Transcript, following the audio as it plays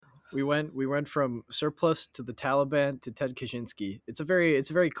We went from surplus to the Taliban to Ted Kaczynski. It's a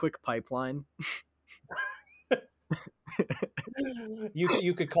very quick pipeline.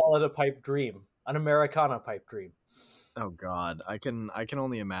 You could call it a pipe dream, an Americana pipe dream. Oh God, I can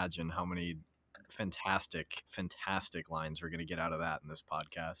only imagine how many fantastic lines we're gonna get out of that in this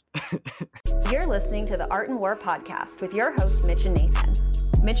podcast. You're listening to the Art and War podcast with your hosts, Mitch and Nathan.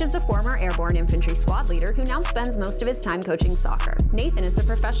 Mitch is a former airborne infantry squad leader who now spends most of his time coaching soccer. Nathan is a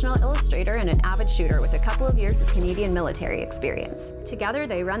professional illustrator and an avid shooter with a couple of years of Canadian military experience. Together,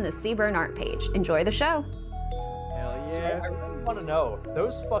 they run the Seaburn art page. Enjoy the show. Hell So yeah! I really want to know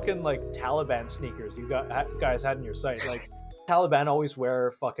those fucking like Taliban sneakers you guys had in your site. Like Taliban always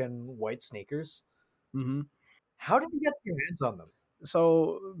wear fucking white sneakers. Mm-hmm. How did you get your hands on them?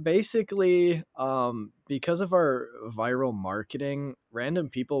 So basically, because of our viral marketing, random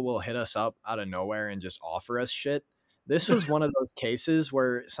people will hit us up out of nowhere and just offer us shit. This was one of those cases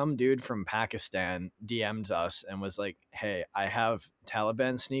where some dude from Pakistan DM'd us and was like, "Hey, I have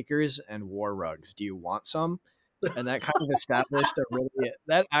Taliban sneakers and war rugs. Do you want some?" And that kind of established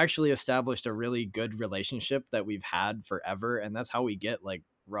a really good relationship that we've had forever, and that's how we get like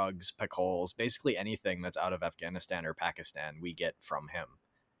rugs, pecoles, basically anything that's out of Afghanistan or Pakistan we get from him.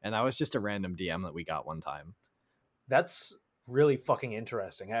 And that was just a random DM that we got one time. That's really fucking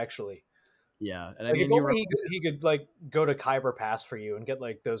interesting, actually. Yeah, and Like, if only he could like go to Khyber Pass for you and get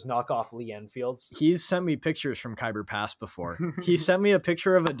like those knockoff Lee Enfields. He's sent me pictures from Khyber Pass before. He sent me a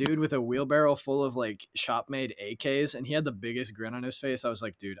picture of a dude with a wheelbarrow full of like shop-made AKs, and he had the biggest grin on his face. I was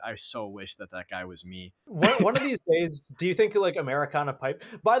like, dude, I so wish that guy was me. One of these days, do you think like Americana Pipe?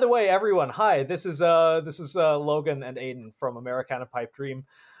 By the way, everyone, hi, this is Logan and Aiden from Americana Pipe Dream.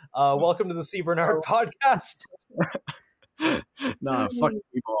 Welcome to the C. Bernard podcast. Nah, fuck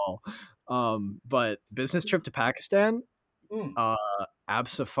people all. But business trip to Pakistan,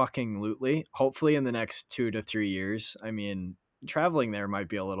 abso-fucking-lutely. Hopefully in the next 2 to 3 years. I mean, traveling there might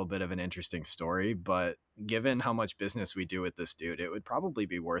be a little bit of an interesting story, but given how much business we do with this dude, it would probably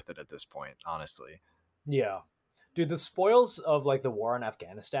be worth it at this point, honestly. Yeah. Dude, the spoils of like the war in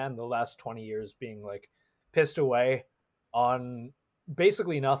Afghanistan, the last 20 years being like pissed away on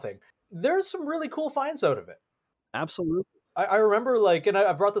basically nothing. There's some really cool finds out of it. Absolutely. I remember like, and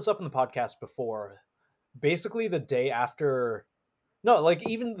I brought this up in the podcast before, basically the day after, no, like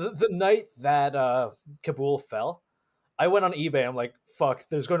even the night that Kabul fell, I went on eBay. I'm like, fuck,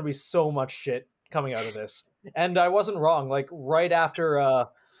 there's going to be so much shit coming out of this. And I wasn't wrong. Like right after,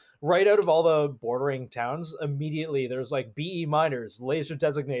 right out of all the bordering towns, immediately there's like BE miners, laser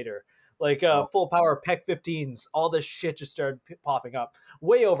designator, like full power PEC 15s. All this shit just started popping up,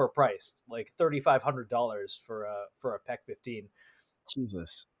 way overpriced, like $3,500 for a PEC 15.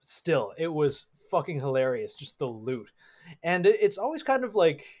 Jesus. Still, it was fucking hilarious, just the loot. And it's always kind of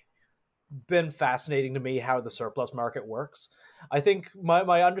like been fascinating to me how the surplus market works. I think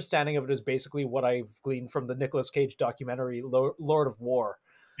my understanding of it is basically what I've gleaned from the Nicolas Cage documentary Lord of War.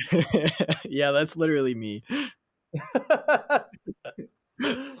 Yeah, that's literally me.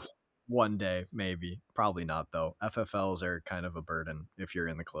 One day, maybe. Probably not, though. FFLs are kind of a burden if you're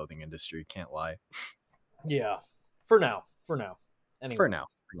in the clothing industry. Can't lie. Yeah. For now. Anyway. For now.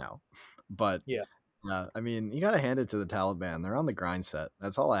 But, yeah, I mean, you got to hand it to the Taliban. They're on the grind set.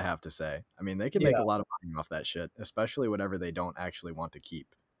 That's all I have to say. I mean, they can make a lot of money off that shit, especially whatever they don't actually want to keep.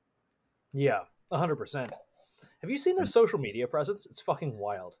 Yeah, 100%. Have you seen their social media presence? It's fucking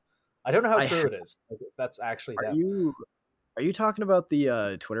wild. I don't know how true it is. Like, if that's actually them. Are you talking about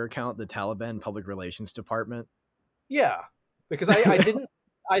the Twitter account, the Taliban Public Relations Department? Yeah, because I didn't.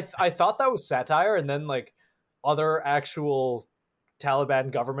 I thought that was satire, and then like other actual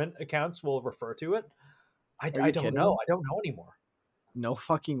Taliban government accounts will refer to it. I don't know. I don't know anymore. No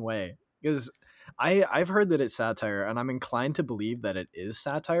fucking way. Because I've heard that it's satire, and I'm inclined to believe that it is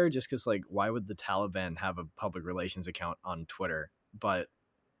satire, just because like why would the Taliban have a public relations account on Twitter? But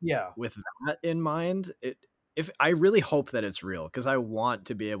yeah, with that in mind, if I really hope that it's real, because I want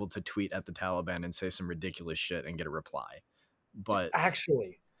to be able to tweet at the Taliban and say some ridiculous shit and get a reply. But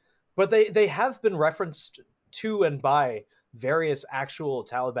they have been referenced to and by various actual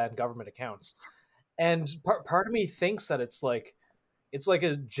Taliban government accounts, and part of me thinks that it's like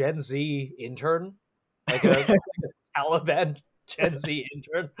a Gen Z intern, like a Taliban Gen Z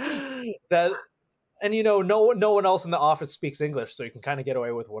intern that, and you know, no one else in the office speaks English, so you can kind of get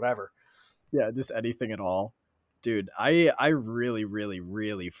away with whatever. Yeah, just anything at all. Dude, I really, really,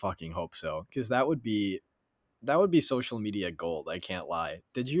 really fucking hope so, because that would be social media gold. I can't lie.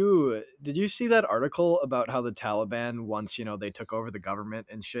 Did you see that article about how the Taliban, once they took over the government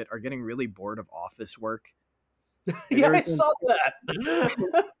and shit, are getting really bored of office work? Yeah, I There's saw that. an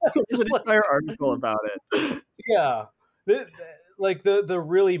Just like, entire article about it. yeah. Like the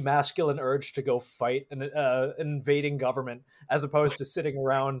really masculine urge to go fight an invading government as opposed to sitting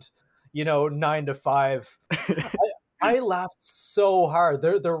around, 9 to 5. I laughed so hard.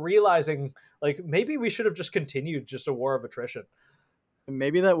 They're realizing like maybe we should have just continued just a war of attrition.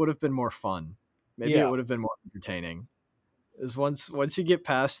 Maybe that would have been more fun. Maybe it Yeah. would have been more entertaining. Is once you get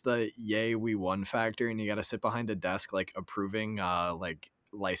past the yay we won factor and you got to sit behind a desk like approving like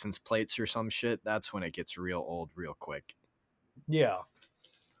license plates or some shit, that's when it gets real old real quick. Yeah.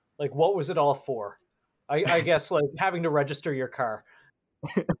 Like what was it all for? I guess like having to register your car.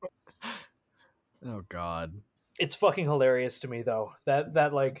 Oh god. It's fucking hilarious to me though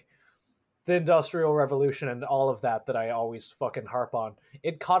that like the Industrial Revolution and all of that I always fucking harp on.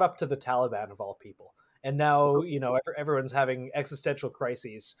 It caught up to the Taliban of all people. And now, everyone's having existential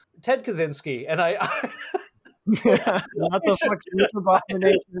crises. Ted Kaczynski, and I Not the fucking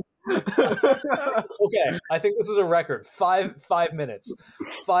abomination. okay, I think this is a record. 5 minutes.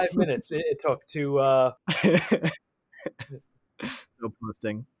 5 minutes it took to So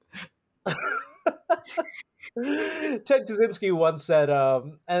uplifting. Ted Kaczynski once said,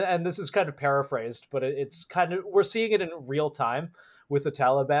 and this is kind of paraphrased, but it's kind of, we're seeing it in real time with the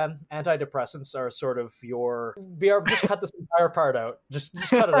Taliban. Antidepressants are sort of your BR. Just cut this entire part out. Just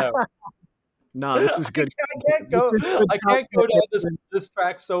cut it out. No, this is good. I can't go down this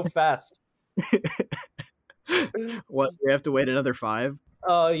track so fast. What, we have to wait another 5?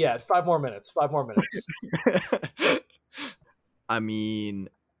 Yeah, 5 more minutes. 5 more minutes. I mean,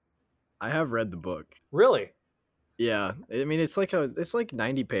 I have read the book. Really? Yeah, I mean it's like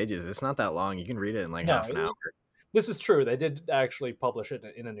 90 pages. It's not that long. You can read it in like half an hour. This is true. They did actually publish it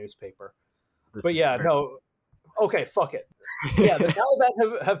in a newspaper. But yeah, no. Okay, fuck it. Yeah, the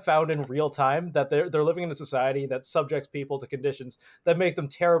Taliban have found in real time that they're living in a society that subjects people to conditions that make them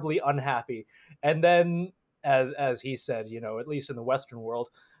terribly unhappy. And then, as he said, at least in the Western world,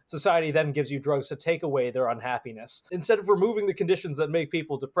 society then gives you drugs to take away their unhappiness. Instead of removing the conditions that make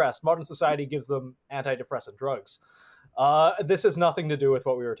people depressed, modern society gives them antidepressant drugs. This has nothing to do with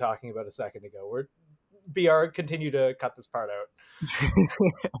what we were talking about a second ago. BR, continue to cut this part out.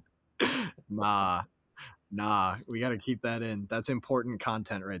 Nah, we got to keep that in. That's important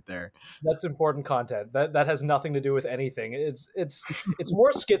content right there. That's important content. That has nothing to do with anything. It's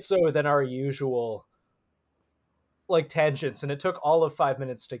more schizo than our usual like tangents, and it took all of 5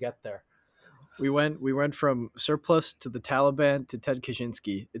 minutes to get there. We went from surplus to the Taliban to Ted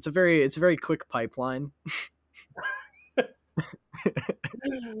Kaczynski. It's a very quick pipeline.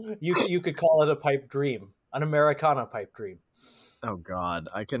 You could call it a pipe dream, an Americana pipe dream. Oh god,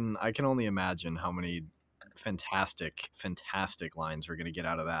 I can only imagine how many fantastic lines we're gonna get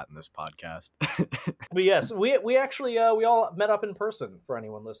out of that in this podcast. But yes, we actually we all met up in person for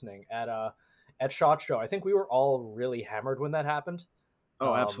anyone listening at SHOT Show. I think we were all really hammered when that happened.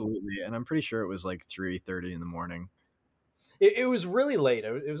 Oh, absolutely, and I'm pretty sure it was like 3:30 in the morning. It was really late.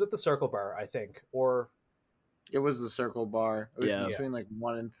 It was at the Circle Bar, I think, or it was the Circle Bar. It was between like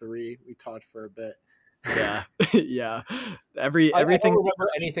 1 and 3. We talked for a bit. Yeah, yeah. Everything. I don't remember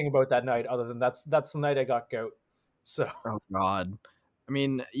anything about that night other than that's the night I got gout. So. Oh god. I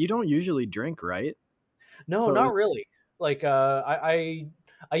mean, you don't usually drink, right? No, so not really. Like, I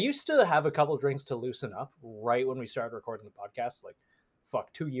used to have a couple drinks to loosen up right when we started recording the podcast, like,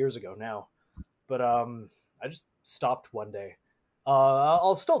 2 years ago now. But I just stopped one day.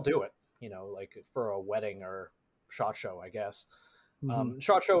 I'll still do it, like for a wedding or SHOT Show, I guess.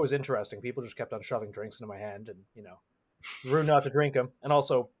 SHOT Show was interesting. People just kept on shoving drinks into my hand, and rude not to drink them, and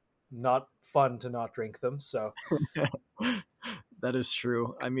also not fun to not drink them. So that is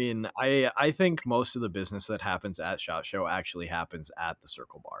true. I mean, I think most of the business that happens at SHOT Show actually happens at the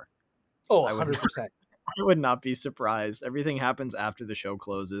Circle Bar. Oh, 100%. I would not be surprised. Everything happens after the show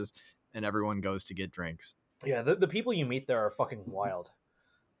closes, and everyone goes to get drinks. Yeah, the people you meet there are fucking wild.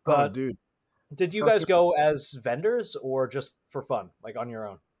 But dude. Did you guys go as vendors or just for fun, like on your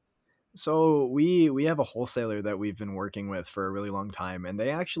own? So we have a wholesaler that we've been working with for a really long time, and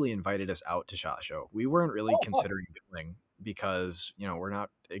they actually invited us out to SHOT Show. We weren't really considering going because, we're not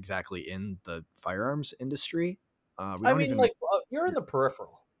exactly in the firearms industry. You're in the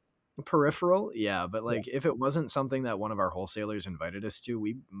peripheral. Peripheral, yeah, but if it wasn't something that one of our wholesalers invited us to,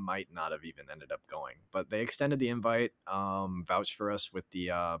 we might not have even ended up going. But they extended the invite, vouched for us with the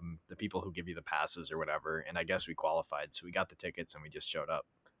people who give you the passes or whatever, and I guess we qualified, so we got the tickets and we just showed up.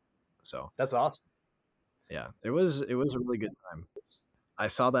 So that's awesome. Yeah, it was a really good time. I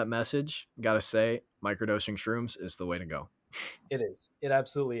saw that message. Gotta say, microdosing shrooms is the way to go. It is. It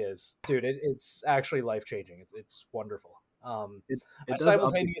absolutely is, dude. It's actually life changing. It's wonderful. It I does up the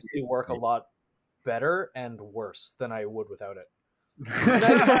simultaneously work a lot better and worse than I would without it.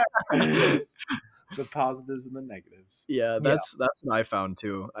 The positives and the negatives. Yeah, that's what I found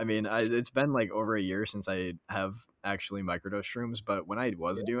too. I mean, it's been like over a year since I have actually microdosed shrooms, but when I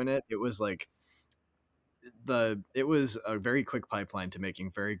was doing it, it was like it was a very quick pipeline to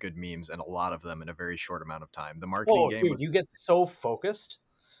making very good memes, and a lot of them in a very short amount of time. The marketing game dude, was, you get so focused.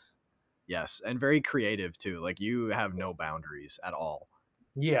 yes, and very creative too. Like you have no boundaries at all.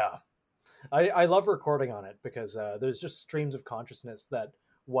 Yeah, I love recording on it because there's just streams of consciousness that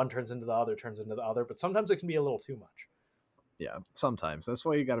one turns into the other, but sometimes it can be a little too much. Yeah, sometimes. That's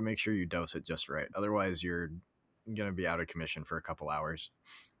why you got to make sure you dose it just right. Otherwise, you're gonna be out of commission for a couple hours.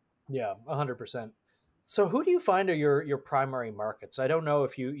 Yeah, 100%. So who do you find are your primary markets? I don't know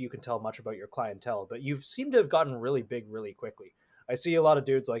if you can tell much about your clientele, but you seem to have gotten really big really quickly. I see a lot of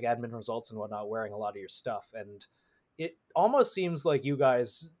dudes like admin results and whatnot wearing a lot of your stuff, and it almost seems like you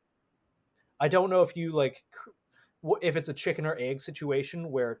guys. I don't know if you like if it's a chicken or egg situation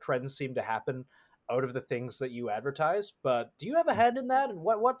where trends seem to happen out of the things that you advertise, but do you have a hand in that? And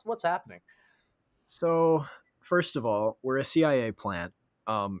what's happening? So, first of all, we're a CIA plant.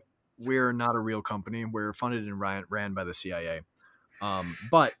 We're not a real company. We're funded and ran by the CIA.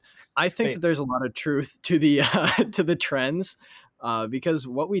 But I think that there's a lot of truth to the to the trends, because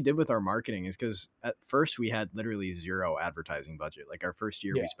what we did with our marketing is because at first we had literally zero advertising budget. Like our first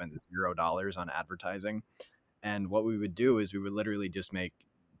year, we spent $0 on advertising, and what we would do is we would literally just make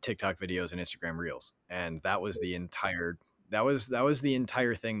TikTok videos and Instagram reels, and that was the entire the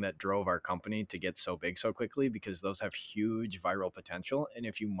entire thing that drove our company to get so big so quickly, because those have huge viral potential, and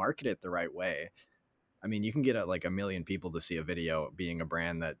if you market it the right way, I mean, you can get like 1 million people to see a video being a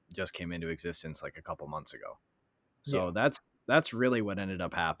brand that just came into existence like a couple months ago. So that's really what ended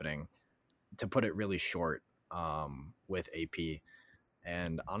up happening, to put it really short, with AP.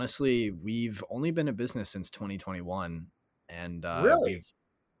 And honestly, we've only been in business since 2021, and Really?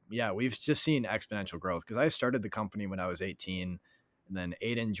 we've just seen exponential growth, because I started the company when I was 18, and then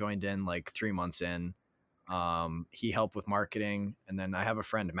Aiden joined in like 3 months in. He helped with marketing, and then I have a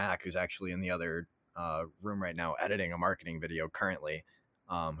friend, Mac, who's actually in the other room right now editing a marketing video currently,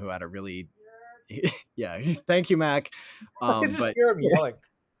 who had a really yeah, thank you, Mac. I just But hear him yelling.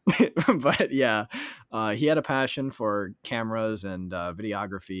 but yeah, he had a passion for cameras and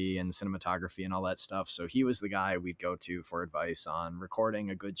videography and cinematography and all that stuff, so he was the guy we'd go to for advice on recording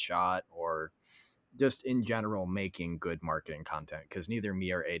a good shot, or just in general making good marketing content, because neither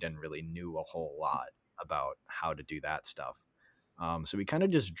me or Aiden really knew a whole lot about how to do that stuff. So we kind of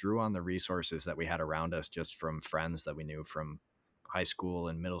just drew on the resources that we had around us, just from friends that we knew from high school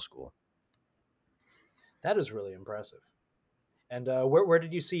and middle school. That is really impressive. And where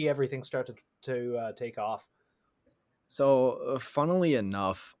did you see everything start to take off? So, funnily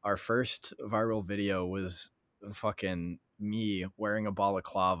enough, our first viral video was fucking me wearing a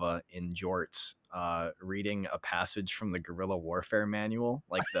balaclava in jorts, reading a passage from the guerrilla warfare manual,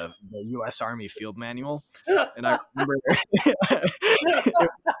 like the U.S. Army field manual. And I remember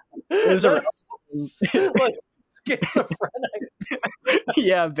it was a like schizophrenic.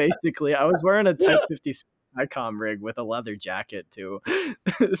 yeah, basically. I was wearing a Type 56 ICOM rig with a leather jacket too,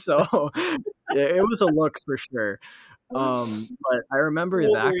 so it was a look for sure. But I remember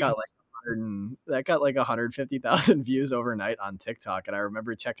that got like 150,000 views overnight on TikTok, and I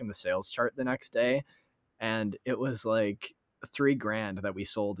remember checking the sales chart the next day, and it was like $3,000 that we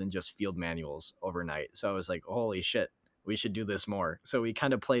sold in just field manuals overnight. So I was like, holy shit, we should do this more. So we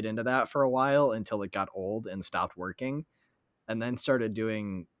kind of played into that for a while until it got old and stopped working, and then started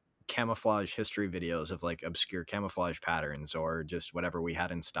doing camouflage history videos of like obscure camouflage patterns or just whatever we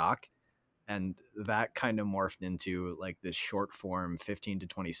had in stock. And that kind of morphed into like this short form 15 to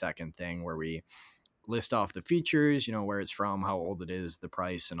 20-second thing where we list off the features, where it's from, how old it is, the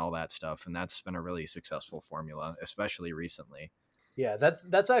price, and all that stuff. And that's been a really successful formula, especially recently. Yeah,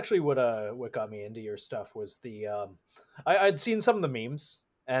 that's actually what got me into your stuff was the I'd seen some of the memes,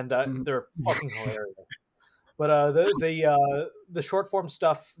 and they're fucking hilarious. But the short form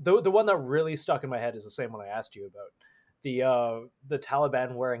stuff, the one that really stuck in my head is the same one I asked you about, the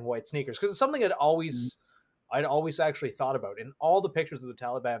Taliban wearing white sneakers, because it's something I'd always actually thought about. In all the pictures of the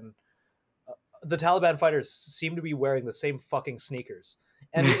Taliban fighters seem to be wearing the same fucking sneakers,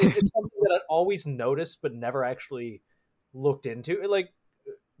 and it's something that I'd always noticed but never actually looked into. Like,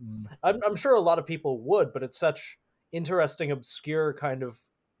 I'm sure a lot of people would, but it's such interesting, obscure kind of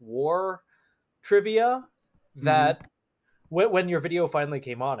war trivia that when your video finally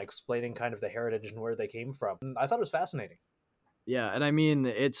came on explaining kind of the heritage and where they came from, I thought it was fascinating. Yeah, and I mean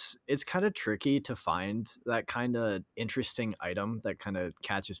it's kind of tricky to find that kind of interesting item that kind of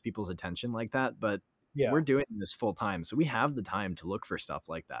catches people's attention like that, but Yeah, we're doing this full time, so we have the time to look for stuff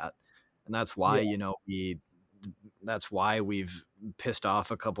like that. And that's why, yeah. that's why we've pissed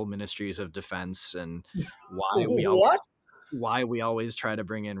off a couple ministries of defense, and What? why we always try to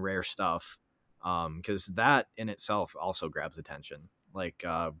bring in rare stuff, because that in itself also grabs attention. Like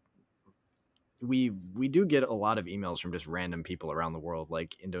we do get a lot of emails from just random people around the world,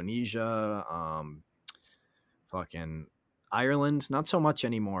 like Indonesia, fucking Ireland, not so much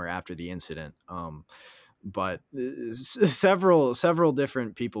anymore after the incident. But several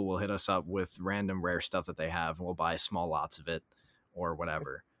different people will hit us up with random rare stuff that they have, and we'll buy small lots of it or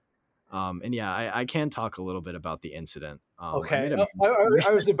whatever. And yeah, I can talk a little bit about the incident. I Okay, made a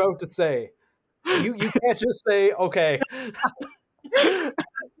I was about to say, you can't just say okay.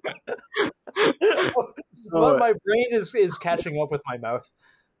 But so, my brain is catching up with my mouth.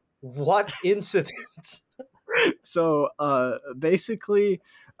 What incident? basically,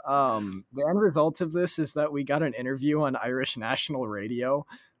 the end result of this is that we got an interview on Irish national radio,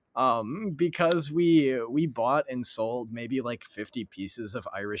 because we bought and sold maybe like 50 pieces of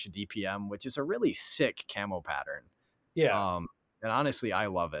Irish DPM, which is a really sick camo pattern. Yeah. um and honestly, I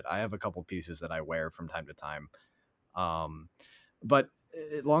love it. I have a couple pieces that I wear from time to time. But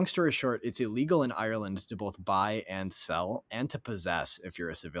long story short, it's illegal in Ireland to both buy and sell and to possess if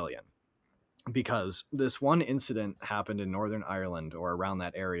you're a civilian, because this one incident happened in Northern Ireland or around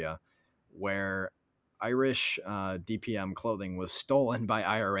that area where Irish DPM clothing was stolen by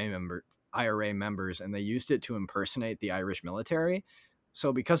IRA members, and they used it to impersonate the Irish military.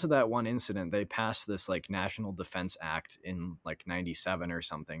 So because of that one incident, they passed this like National Defense Act in like 97 or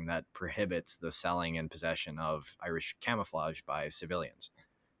something that prohibits the selling and possession of Irish camouflage by civilians.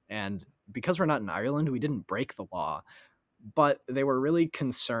 And because we're not in Ireland, we didn't break the law, but they were really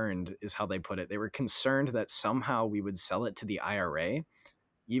concerned, is how they put it. They were concerned that somehow we would sell it to the IRA,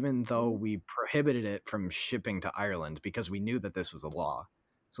 even though we prohibited it from shipping to Ireland, because we knew that this was a law.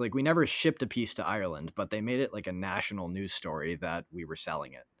 So like we never shipped a piece to Ireland, but they made it like a national news story that we were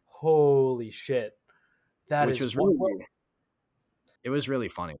selling it. Holy shit. That which is was really it was really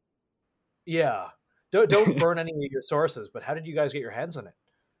funny. Yeah. Don't burn any of your sources, but how did you guys get your hands on it?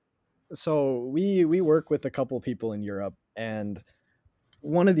 So we work with a couple people in Europe, and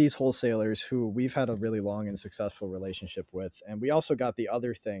one of these wholesalers who we've had a really long and successful relationship with, and we also got the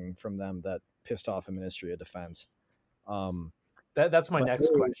other thing from them that pissed off a Ministry of Defense. That's my But next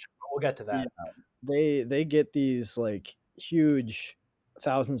question. We'll get to that. Yeah, they get these like huge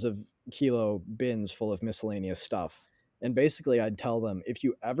thousands of kilo bins full of miscellaneous stuff, and basically I'd tell them, if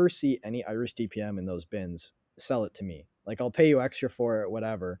you ever see any Irish DPM in those bins, sell it to me. Like, I'll pay you extra for it,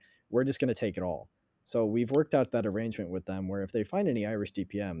 whatever. We're just going to take it all. So we've worked out that arrangement with them where if they find any Irish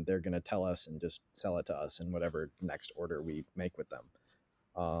DPM, they're going to tell us and just sell it to us in whatever next order we make with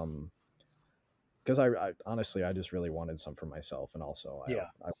them. Because I honestly, I just really wanted some for myself, and also I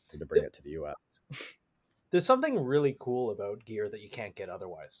wanted to bring it to the US. There's something really cool about gear that you can't get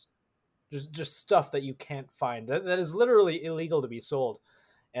otherwise. Just stuff that you can't find that is literally illegal to be sold.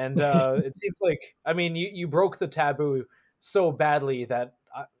 And it seems like, I mean, you broke the taboo so badly that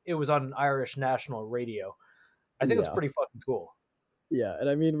it was on Irish national radio. I think that's pretty fucking cool. Yeah, and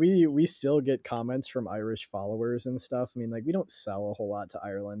I mean, we still get comments from Irish followers and stuff. I mean, like, we don't sell a whole lot to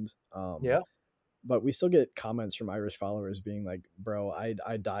Ireland. But we still get comments from Irish followers being like, bro,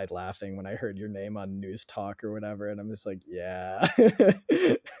 I died laughing when I heard your name on News Talk or whatever. And I'm just like, yeah.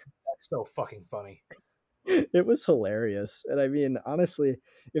 That's so fucking funny. It was hilarious. And I mean, honestly,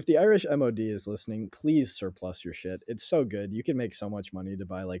 if the Irish MOD is listening, please surplus your shit. It's so good. You can make so much money to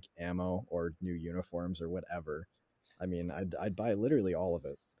buy like ammo or new uniforms or whatever. I mean, I'd buy literally all of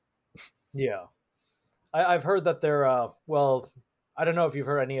it. Yeah. I've heard that they're, well, I don't know if you've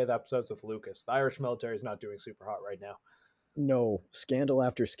heard any of the episodes with Lucas. The Irish military is not doing super hot right now. No, scandal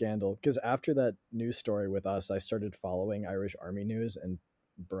after scandal. Because after that news story with us, I started following Irish Army news, and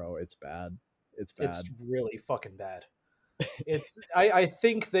bro, it's bad. It's bad. It's really fucking bad. I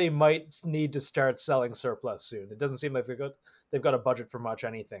think they might need to start selling surplus soon. It doesn't seem like they've got a budget for much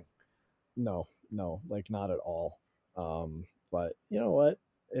anything. No, like not at all. But you know what?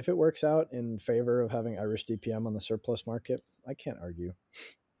 If it works out in favor of having Irish DPM on the surplus market, I can't argue.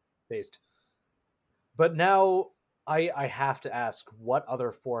 Based. But now I have to ask, what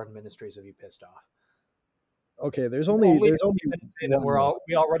other foreign ministries have you pissed off? Okay, there's only we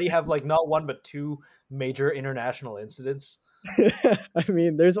already have like not one but two major international incidents. I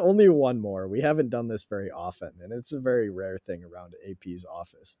mean, there's only one more. We haven't done this very often, and it's a very rare thing around AP's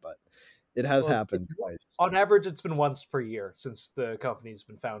office, but It has Well, happened twice. on average, it's been once per year since the company's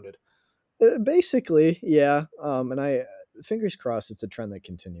been founded. Basically, yeah. And I fingers crossed it's a trend that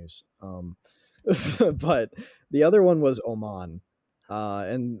continues. But the other one was Oman.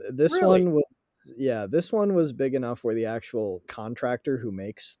 And this Really? one was this one was big enough where the actual contractor who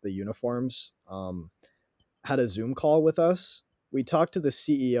makes the uniforms had a Zoom call with us. We talked to the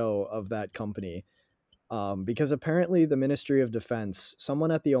CEO of that company because apparently the Ministry of Defense,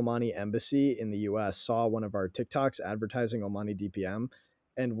 someone at the Omani embassy in the US saw one of our TikToks advertising Omani DPM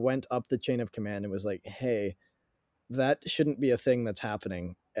and went up the chain of command and was like, hey, that shouldn't be a thing that's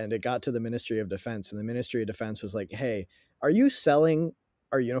happening. And it got to the Ministry of Defense, and the Ministry of Defense was like, hey, are you selling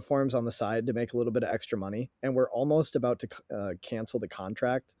our uniforms on the side to make a little bit of extra money? And we're almost about to cancel the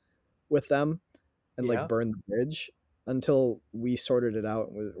contract with them and like Yeah. burn the bridge until we sorted it out.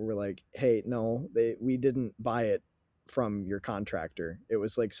 We're like, hey, no, we didn't buy it from your contractor. It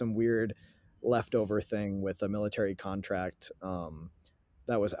was like some weird leftover thing with a military contract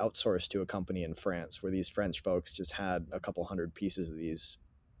that was outsourced to a company in France, where these French folks just had a couple hundred pieces of these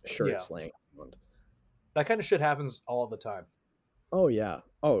Yeah. shirts laying around. That kind of shit happens all the time. Oh yeah.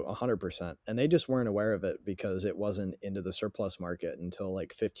 Oh, 100%. And they just weren't aware of it because it wasn't into the surplus market until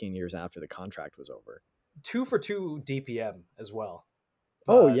like 15 years after the contract was over. 2 for 2 DPM as well.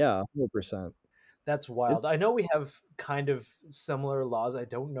 Oh But yeah, 100%. that's wild. I know we have kind of similar laws. I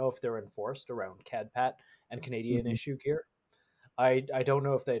don't know if they're enforced around CADPAT and Canadian issue gear. I don't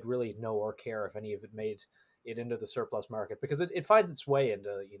know if they'd really know or care if any of it made it into the surplus market, because it finds its way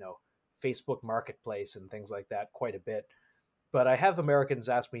into, Facebook Marketplace and things like that quite a bit. But I have Americans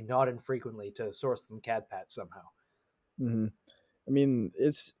ask me not infrequently to source them CADPAT somehow. Mm-hmm. I mean,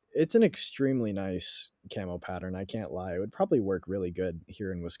 it's an extremely nice camo pattern. I can't lie. It would probably work really good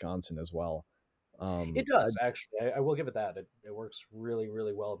here in Wisconsin as well. It does, actually. I will give it that. It works really,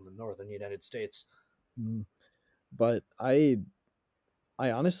 really well in the northern United States. But I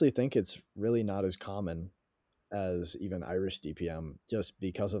honestly think it's really not as common as even Irish DPM just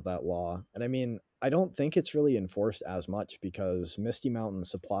because of that law. And I mean, I don't think it's really enforced as much because Misty Mountain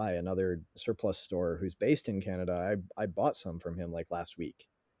Supply, another surplus store who's based in Canada, I bought some from him like last week.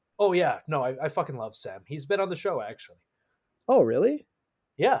 Oh, yeah. No, I fucking love Sam. He's been on the show, actually. Oh, really?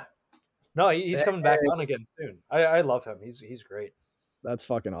 Yeah. No, he's coming back on again soon. I love him. He's great. That's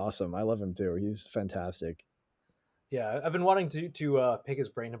fucking awesome. I love him too. He's fantastic. Yeah, I've been wanting to pick his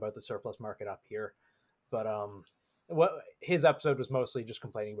brain about the surplus market up here, but what his episode was mostly just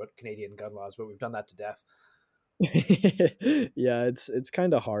complaining about Canadian gun laws, but we've done that to death. Yeah, it's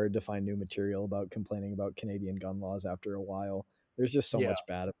kind of hard to find new material about complaining about Canadian gun laws after a while. There's just so much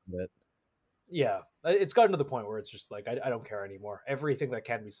bad about it. Yeah, it's gotten to the point where it's just like I don't care anymore. Everything that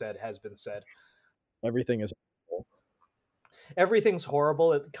can be said has been said. Everything is horrible. Everything's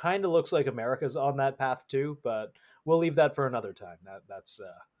horrible. It kind of looks like America's on that path too, but we'll leave that for another time. That's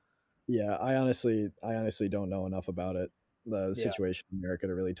Yeah, I honestly don't know enough about it, the situation in America,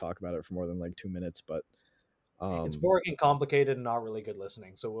 to really talk about it for more than like 2 minutes. But it's boring and complicated and not really good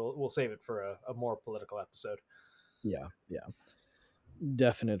listening. So we'll save it for a more political episode. Yeah,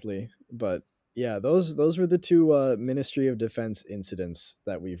 definitely. But yeah, those were the two Ministry of Defense incidents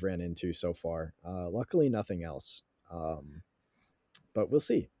that we've ran into so far. Luckily, nothing else. But we'll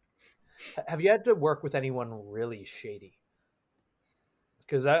see. Have you had to work with anyone really shady?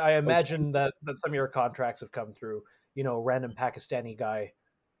 Because I imagine that some of your contracts have come through, random Pakistani guy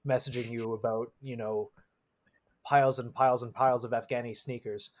messaging you about, piles and piles and piles of Afghani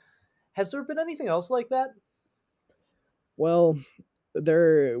sneakers. Has there been anything else like that? Well,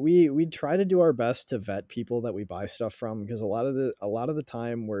 we try to do our best to vet people that we buy stuff from, because a lot of the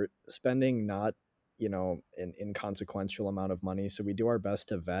time we're spending not, an inconsequential amount of money, so we do our best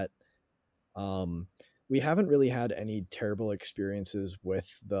to vet. We haven't really had any terrible experiences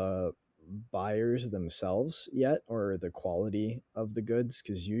with the buyers themselves yet, or the quality of the goods,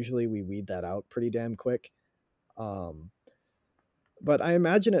 because usually we weed that out pretty damn quick. But I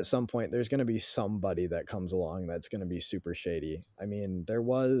imagine at some point there's going to be somebody that comes along that's going to be super shady. I mean, there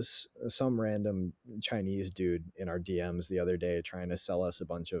was some random Chinese dude in our DMs the other day trying to sell us a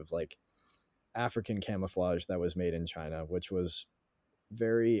bunch of like African camouflage that was made in China, which was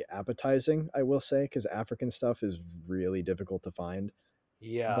very appetizing, I will say, because African stuff is really difficult to find.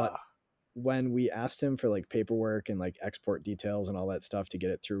 Yeah. But when we asked him for like paperwork and like export details and all that stuff to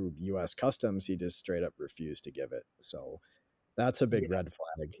get it through US customs, he just straight up refused to give it. So that's a big red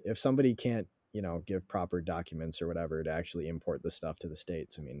flag. If somebody can't, give proper documents or whatever to actually import the stuff to the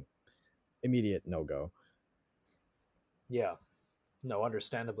States, I mean, immediate no-go. Yeah. No,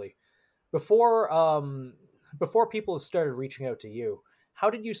 understandably. Before people started reaching out to you, how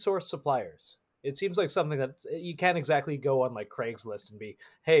did you source suppliers? It seems like something that you can't exactly go on like Craigslist and be,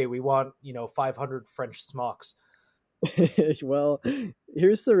 hey, we want 500 French smocks. Well,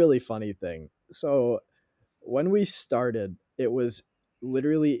 here's the really funny thing. So when we started, it was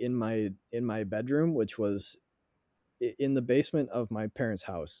literally in my bedroom, which was in the basement of my parents'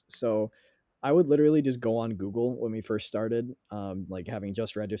 house. So I would literally just go on Google when we first started, like having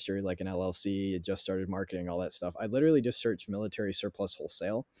just registered like an LLC, just started marketing, all that stuff. I literally just searched military surplus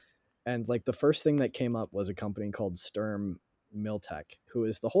wholesale, and like the first thing that came up was a company called Sturm Miltech, who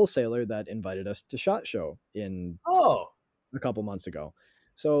is the wholesaler that invited us to SHOT Show in Oh, a couple months ago.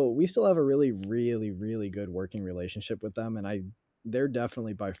 So we still have a really, really, really good working relationship with them, and they're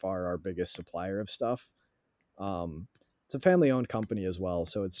definitely by far our biggest supplier of stuff. It's a family-owned company as well,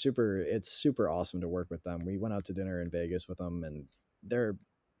 so it's super awesome to work with them. We went out to dinner in Vegas with them, and they're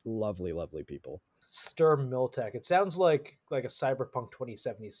lovely, lovely people. Sturm Miltech. It sounds like a Cyberpunk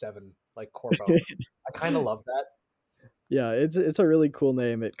 2077 like corpo. I kind of love that. Yeah, it's a really cool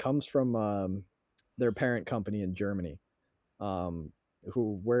name. It comes from their parent company in Germany,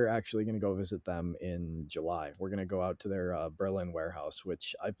 who we're actually going to go visit them in July. We're going to go out to their Berlin warehouse,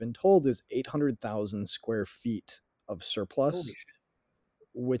 which I've been told is 800,000 square feet of surplus,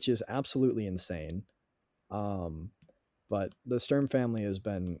 which is absolutely insane. But the Sturm family has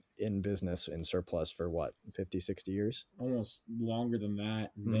been in business in surplus for what, 50, 60 years? Almost longer than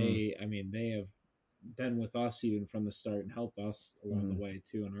that. And they have been with us even from the start and helped us along the way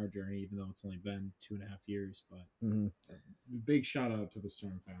too on our journey, even though it's only been 2.5 years. But big shout out to the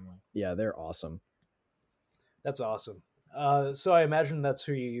Sturm family. Yeah, they're awesome. That's awesome. So I imagine that's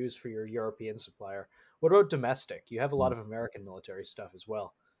who you use for your European supplier. What about domestic? You have a lot of American military stuff as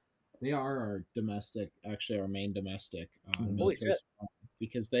well. They are our domestic, actually our main domestic military supply,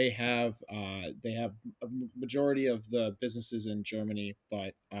 because they have a majority of the businesses in Germany,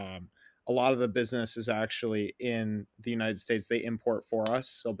 but a lot of the business is actually in the United States. They import for us,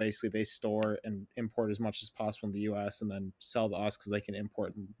 so basically they store and import as much as possible in the U.S. and then sell to us because they can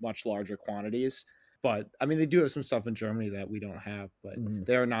import in much larger quantities. But I mean, they do have some stuff in Germany that we don't have, but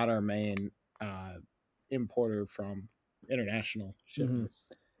they are not our main importer from international shipments.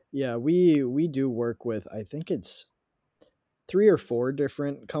 Yeah, we do work with, I think it's 3 or 4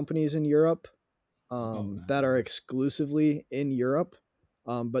 different companies in Europe that are exclusively in Europe.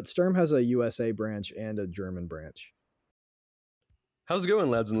 But Sturm has a USA branch and a German branch. How's it going,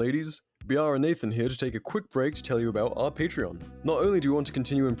 lads and ladies? BR and Nathan here to take a quick break to tell you about our Patreon. Not only do we want to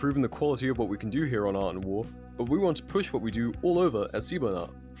continue improving the quality of what we can do here on Art and War, but we want to push what we do all over at Seaburn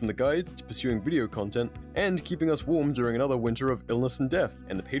Art, from the guides to pursuing video content and keeping us warm during another winter of illness and death,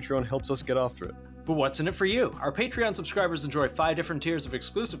 and the Patreon helps us get after it. But what's in it for you? Our Patreon subscribers enjoy 5 different tiers of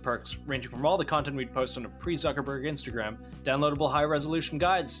exclusive perks, ranging from all the content we'd post on a pre-Zuckerberg Instagram, downloadable high-resolution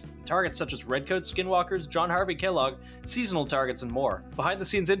guides, targets such as Redcoat Skinwalkers, John Harvey Kellogg, seasonal targets, and more.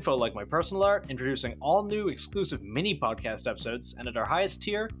 Behind-the-scenes info like my personal art, introducing all new exclusive mini-podcast episodes, and at our highest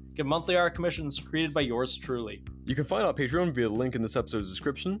tier, get monthly art commissions created by yours truly. You can find our Patreon via the link in this episode's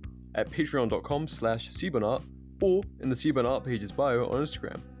description, at patreon.com/SeaburnArt, or in the Seaburn Art page's bio on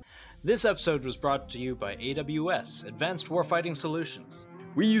Instagram. This episode was brought to you by AWS, Advanced Warfighting Solutions.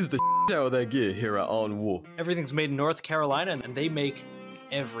 We use the shit out of their gear here at Art and War. Everything's made in North Carolina, and they make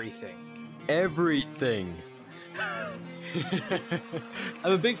everything. Everything.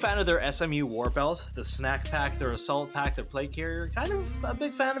 I'm a big fan of their SMU war belt, the snack pack, their assault pack, their plate carrier, kind of a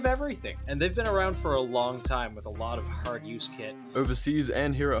big fan of everything. And they've been around for a long time with a lot of hard use kit. Overseas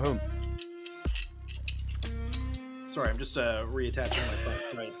and here at home. Sorry, I'm just reattaching my phone.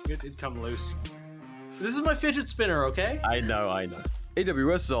 Sorry, it'd come loose. This is my fidget spinner, okay? I know.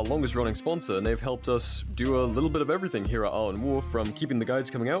 AWS is our longest running sponsor, and they've helped us do a little bit of everything here at Art and War, from keeping the guides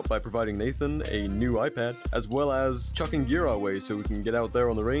coming out by providing Nathan a new iPad, as well as chucking gear our way so we can get out there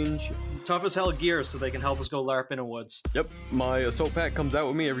on the range. Tough as hell gear so they can help us go LARP in the woods. Yep, my assault pack comes out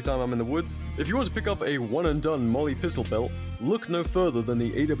with me every time I'm in the woods. If you want to pick up a one-and-done Molly pistol belt, look no further than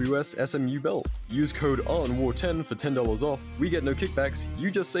the AWS SMU belt. Use code ARTandWar10 for $10 off. We get no kickbacks, you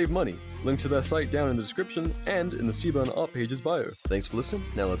just save money. Link to their site down in the description and in the Seaburn Art page's bio. Thanks for listening.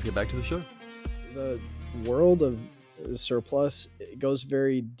 Now let's get back to the show. The world of surplus, it goes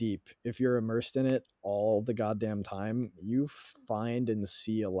very deep. If you're immersed in it all the goddamn time, you find and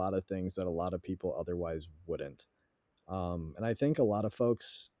see a lot of things that a lot of people otherwise wouldn't. And I think a lot of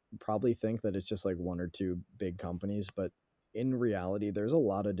folks probably think that it's just like 1 or 2 big companies, but in reality, there's a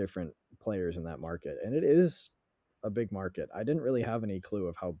lot of different players in that market, and it is a big market. I didn't really have any clue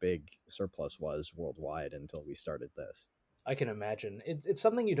of how big surplus was worldwide until we started this. I can imagine. It's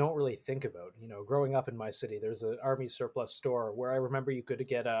something you don't really think about. You know, growing up in my city, there's an army surplus store where I remember you could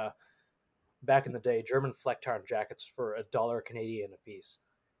get back in the day German Flecktarn jackets for $1 Canadian a piece.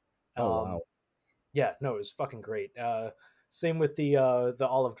 Oh wow. Yeah, no, it was fucking great. Same with the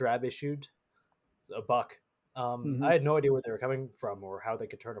olive drab issued, a buck. Mhm. I had no idea where they were coming from or how they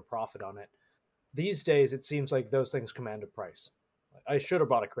could turn a profit on it. These days, it seems like those things command a price. I should have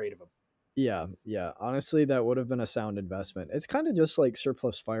bought a crate of them. Yeah, yeah. Honestly, that would have been a sound investment. It's kind of just like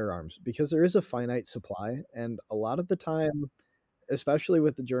surplus firearms because there is a finite supply, and a lot of the time, especially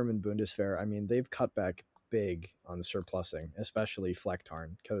with the German Bundeswehr, I mean, they've cut back big on surplusing, especially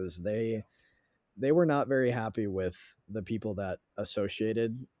Flecktarn, because they were not very happy with the people that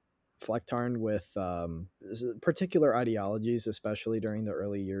associated Flecktarn with particular ideologies, especially during the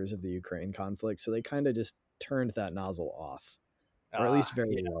early years of the Ukraine conflict. So they kind of just turned that nozzle off, or at least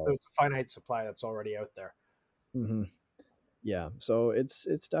very Yeah, low. there's a finite supply that's already out there. Hmm. Yeah, so it's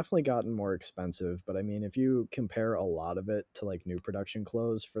definitely gotten more expensive, but I mean, if you compare a lot of it to like new production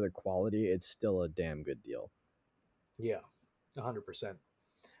clothes for the quality, it's still a damn good deal. Yeah, 100%.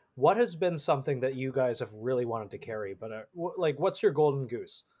 What has been something that you guys have really wanted to carry, but like, what's your golden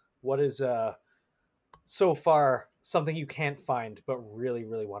goose? What is so far something you can't find but really,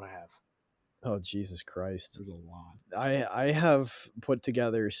 really want to have? Oh Jesus Christ. There's a lot. I have put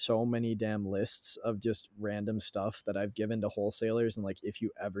together so many damn lists of just random stuff that I've given to wholesalers and like if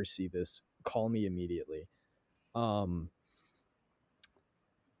you ever see this, call me immediately. Um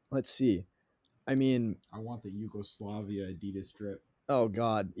let's see. I mean, I want the Yugoslavia Adidas drip. oh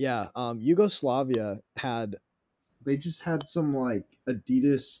god, yeah. Yugoslavia had They just had some like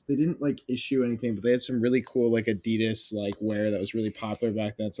Adidas. They didn't like issue anything, but they had some really cool like Adidas like wear that was really popular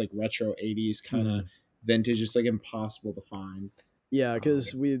back then. It's like retro '80s kind of vintage. It's like impossible to find. yeah, Um,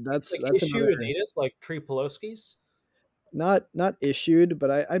 because we Like that's issue another Adidas, like Tree Poloski's. not issued, but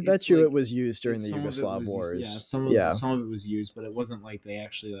I bet it's you like it was used during the some of it Yugoslav was used, wars. some of it was used, but it wasn't like they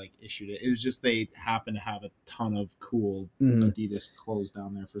actually like issued it. It was just they happened to have a ton of cool Mhm. Adidas clothes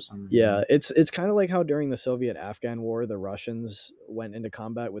down there for some reason. Yeah, it's kind of like how during the Soviet-Afghan war, the Russians went into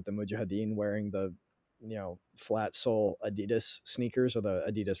combat with the Mujahideen wearing the, flat sole Adidas sneakers or the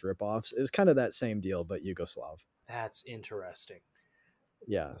Adidas ripoffs. It was kind of that same deal, but Yugoslav. That's interesting.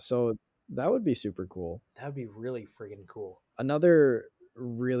 Yeah, so that would be super cool. That'd be really freaking cool. Another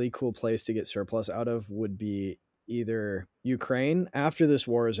really cool place to get surplus out of would be either Ukraine after this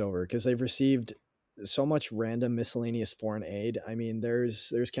war is over because they've received so much random miscellaneous foreign aid. I mean,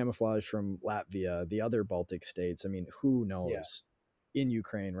 there's camouflage from Latvia, the other Baltic states. I mean, who knows in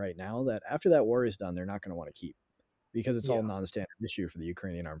Ukraine right now that after that war is done, they're not going to want to keep because it's all Yeah. non-standard issue for the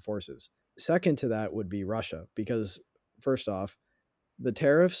Ukrainian armed forces. Second to that would be Russia because first off, the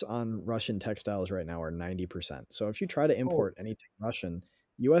tariffs on Russian textiles right now are 90%. So if you try to Oh, import anything Russian,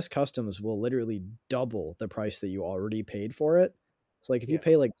 US customs will literally double the price that you already paid for it. So like if you yeah.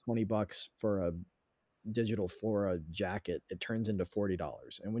 pay like $20 for a digital flora jacket, it turns into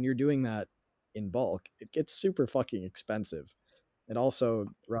 $40. And when you're doing that in bulk, it gets super fucking expensive. And also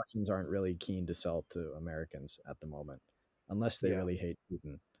Russians aren't really keen to sell to Americans at the moment unless they Yeah. really hate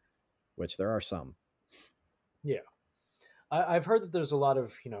Putin, which there are some. Yeah. I've heard that there's a lot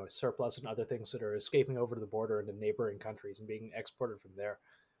of surplus and other things that are escaping over to the border into neighboring countries and being exported from there,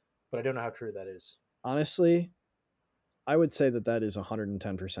 but I don't know how true that is. Honestly, I would say that that is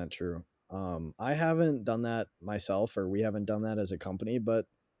 110% true. I haven't done that myself, or we haven't done that as a company, but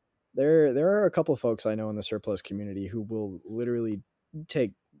there are a couple folks I know in the surplus community who will literally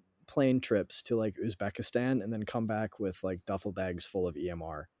take plane trips to like Uzbekistan and then come back with like duffel bags full of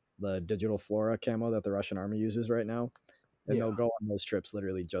EMR, the digital flora camo that the Russian army uses right now, and Yeah, they'll go on those trips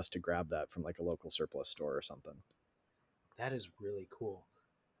literally just to grab that from like a local surplus store or something. that is really cool.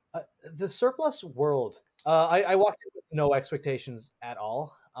 The surplus world, I walked in with no expectations at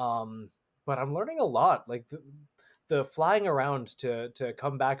all, but I'm learning a lot. Like the flying around to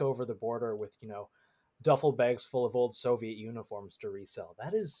come back over the border with duffel bags full of old Soviet uniforms to resell.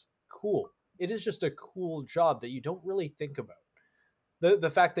 That is cool. It is just a cool job that you don't really think about. The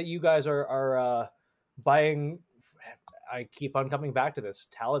fact that you guys are buying, I keep on coming back to this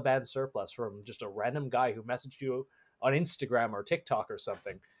Taliban surplus from just a random guy who messaged you on Instagram or TikTok or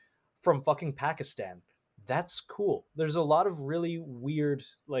something from fucking Pakistan. That's cool. There's a lot of really weird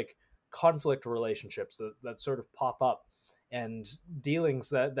like conflict relationships that sort of pop up and dealings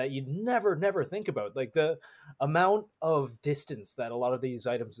that you'd never think about. Like the amount of distance that a lot of these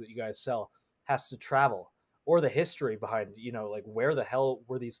items that you guys sell has to travel, or the history behind, like where the hell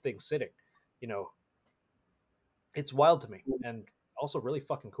were these things sitting? You know, it's wild to me and also really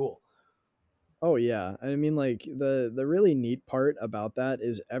fucking cool. Oh yeah, I mean, like the really neat part about that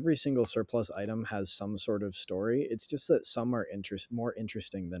is every single surplus item has some sort of story. It's just that some are more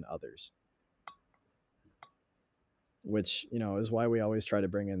interesting than others, which is why we always try to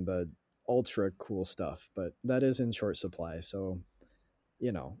bring in the ultra cool stuff. But that is in short supply, so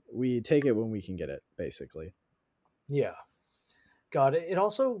we take it when we can get it, basically. Yeah. God, it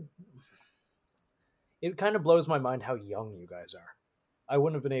also it kind of blows my mind how young you guys are. I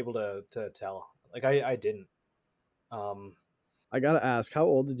wouldn't have been able to tell. Like I didn't. Um, I gotta ask, how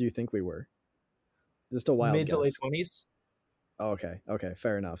old did you think we were? Just a wild Mid to late guess. 20s. Oh, okay,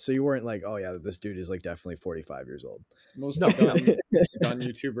 fair enough. So you weren't like, oh yeah, this dude is like definitely 45 years old. Most No, of the gun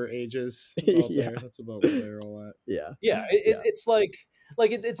YouTuber ages about Yeah. there. That's about where they're all at. Yeah. Yeah, it's like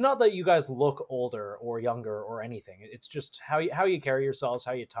it's not that you guys look older or younger or anything. It's just how you carry yourselves,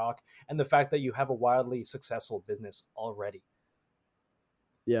 how you talk, and the fact that you have a wildly successful business already.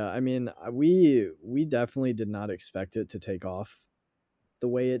 Yeah, I mean, we definitely did not expect it to take off the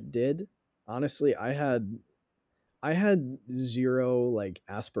way it did. Honestly, I had zero like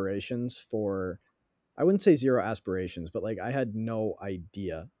aspirations for I wouldn't say zero aspirations, but like I had no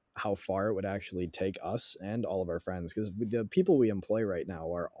idea how far it would actually take us and all of our friends, because the people we employ right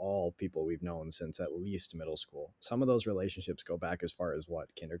now are all people we've known since at least middle school. Some of those relationships go back as far as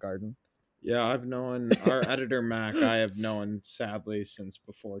what, kindergarten? Yeah, I've known our editor Mac. I have known sadly since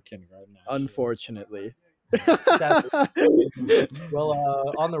before kindergarten. Actually. Unfortunately. Sadly.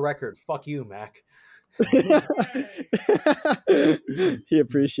 Well, on the record, fuck you, Mac. He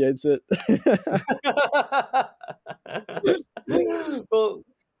appreciates it. Well,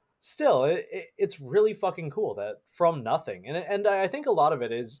 still, it's really fucking cool that from nothing, and I think a lot of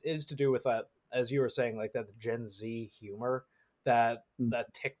it is to do with that, as you were saying, like that Gen Z humor, that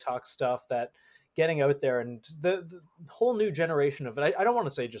TikTok stuff, that getting out there, and the whole new generation of it. I don't want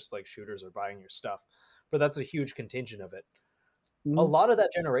to say just like shooters are buying your stuff, but that's a huge contingent of it. A lot of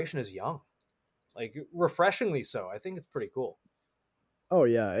that generation is young, like refreshingly so. I think it's pretty cool. Oh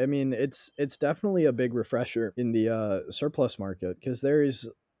yeah, I mean it's definitely a big refresher in the surplus market, because there's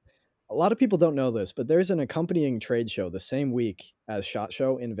a lot of people don't know this, but there's an accompanying trade show the same week as SHOT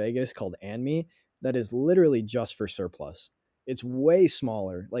Show in Vegas called ANME that is literally just for surplus. It's way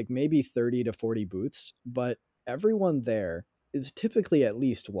smaller, like maybe 30 to 40 booths, but everyone there is typically at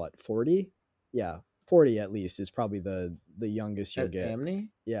least what, 40? Yeah, 40 at least is probably the youngest you'll At get. Amni?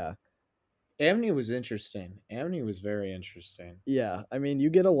 Yeah. Amni was interesting. Amni was very interesting. Yeah, I mean, you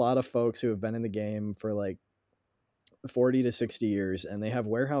get a lot of folks who have been in the game for like 40 to 60 years, and they have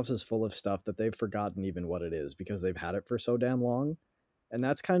warehouses full of stuff that they've forgotten even what it is because they've had it for so damn long. And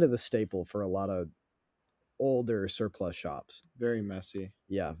that's kind of the staple for a lot of older surplus shops. Very messy.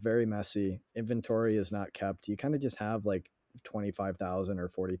 Yeah, very messy. Inventory is not kept. You kind of just have like 25,000 or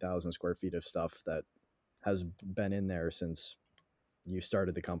 40,000 square feet of stuff that has been in there since you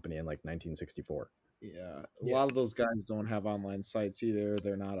started the company in like 1964. Yeah, a lot of those guys don't have online sites either.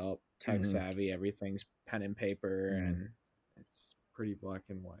 They're not up tech savvy. Everything's pen and paper, and it's pretty black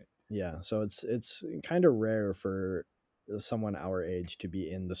and white. Yeah, so it's kind of rare for someone our age to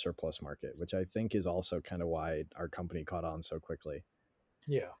be in the surplus market, which I think is also kind of why our company caught on so quickly.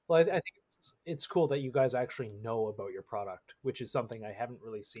 Yeah, well, I think it's cool that you guys actually know about your product, which is something I haven't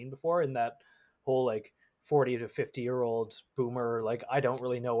really seen before. In that whole like 40 to 50-year-old boomer, like I don't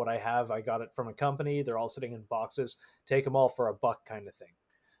really know what I have. I got it from a company. They're all sitting in boxes. Take them all for a buck, kind of thing.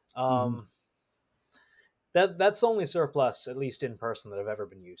 That's the only surplus, at least in person, that I've ever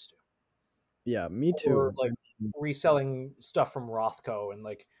been used to. Yeah, me too. Or like reselling stuff from Rothko and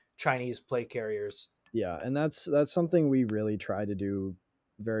like Chinese plate carriers. Yeah, and that's something we really try to do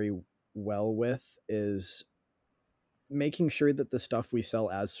very well with, is making sure that the stuff we sell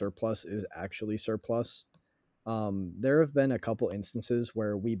as surplus is actually surplus. There have been a couple instances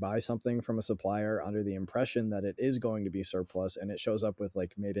where we buy something from a supplier under the impression that it is going to be surplus, and it shows up with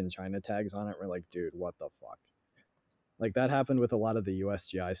like made in China tags on it. We're like, dude, what the fuck? Like that happened with a lot of the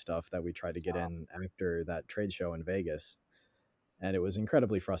USGI stuff that we tried to get in after that trade show in Vegas. And it was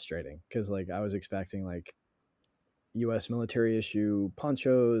incredibly frustrating because like I was expecting like US military issue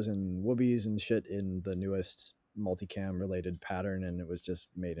ponchos and whoobies and shit in the newest multicam related pattern, and it was just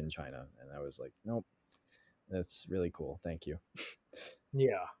made in China. And I was like, nope, that's really cool. Thank you.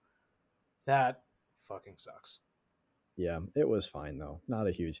 Yeah. That fucking sucks. Yeah, it was fine though. Not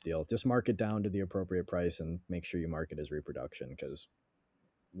a huge deal. Just mark it down to the appropriate price and make sure you mark it as reproduction, because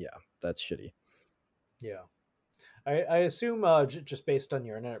yeah, that's shitty. Yeah. I assume just based on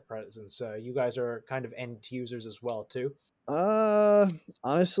your internet presence, you guys are kind of end users as well too.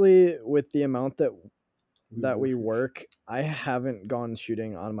 Honestly, with the amount that that we work, I haven't gone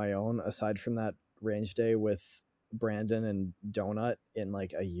shooting on my own aside from that range day with Brandon and Donut in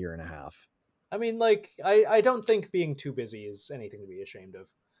like a year and a half. I mean, like, I don't think being too busy is anything to be ashamed of.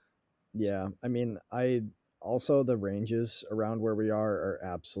 Yeah, I mean, I also the ranges around where we are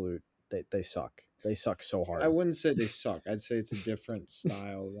absolute. They suck. They suck so hard. I wouldn't say they suck. I'd say it's a different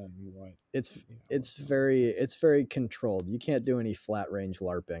style than what it's very controlled. You can't do any flat range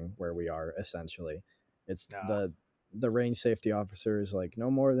LARPing where we are essentially. It's the range safety officer is like no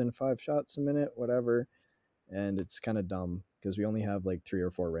more than 5 shots a minute, whatever, and it's kind of dumb because we only have like 3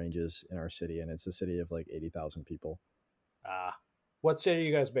 or 4 ranges in our city, and it's a city of like 80,000 people. What state are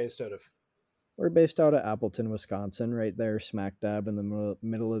you guys based out of? We're based out of Appleton, Wisconsin, right there, smack dab in the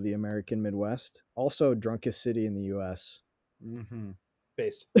middle of the American Midwest. Also, drunkest city in the U.S. Mm-hmm.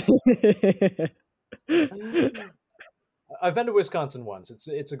 Based. I've been to Wisconsin once.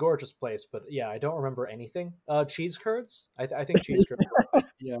 It's a gorgeous place, but yeah, I don't remember anything. Cheese curds? I think cheese curds.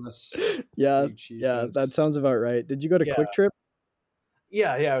 Yes. Yeah, that sounds about right. Did you go to Quick Trip?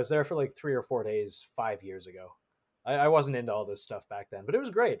 Yeah, I was there for like 3 or 4 days 5 years ago. I wasn't into all this stuff back then, but it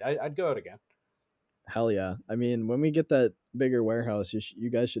was great. I'd go out again. Hell yeah. I mean, when we get that bigger warehouse, you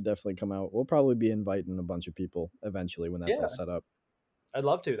guys should definitely come out. We'll probably be inviting a bunch of people eventually when that's all set up. I'd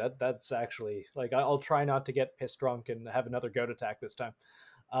love to. That's actually, like, I'll try not to get pissed drunk and have another goat attack this time.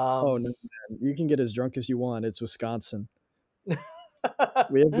 Oh, no, man. You can get as drunk as you want. It's Wisconsin. We have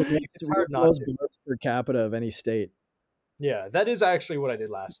the most votes per capita of any state. Yeah, that is actually what I did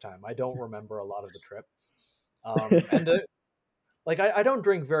last time. I don't remember a lot of the trip. Like I don't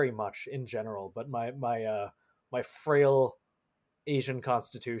drink very much in general, but my frail Asian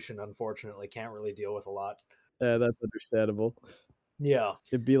constitution unfortunately can't really deal with a lot. Yeah, that's understandable. Yeah,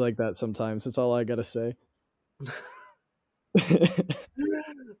 it'd be like that sometimes. That's all I gotta say.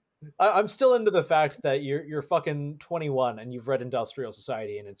 I'm still into the fact that you're fucking 21 and you've read Industrial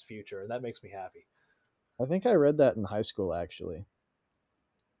Society and its future, and that makes me happy. I think I read that in high school, actually.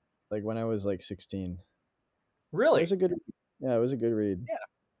 Like when I was like 16. Really? It was a good read.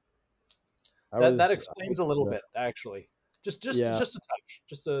 Yeah. That explains a little bit, actually. Just a touch,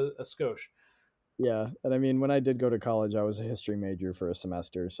 just a skosh. Yeah, and I mean, when I did go to college, I was a history major for a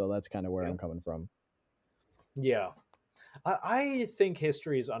semester, so that's kind of where I'm coming from. Yeah. I think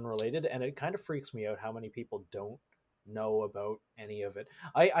history is unrelated, and it kind of freaks me out how many people don't know about any of it.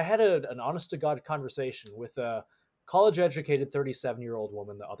 I had an honest-to-God conversation with a college-educated 37-year-old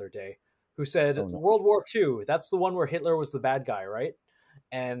woman the other day who said, World War II, that's the one where Hitler was the bad guy, right?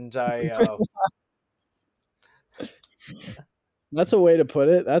 And I... That's a way to put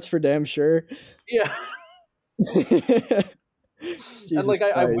it. That's for damn sure. Yeah. And like,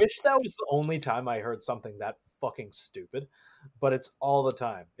 I wish that was the only time I heard something that fucking stupid, but it's all the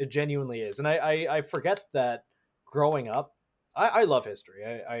time. It genuinely is. And I forget that growing up, I love history.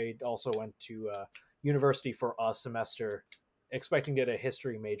 I also went to university for a semester expecting to get a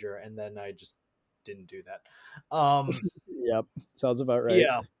history major, and then I just didn't do that. Yep. Sounds about right.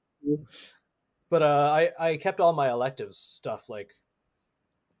 Yeah. But I kept all my electives stuff like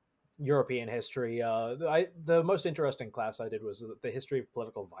European history. The most interesting class I did was the history of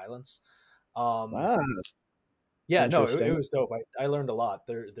political violence. Wow. Yeah, no, it was dope. I learned a lot.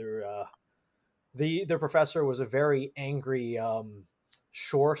 Their professor was a very angry,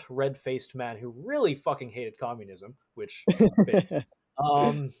 short, red-faced man who really fucking hated communism, which was big.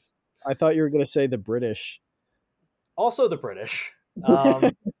 I thought you were going to say the British. Also the British.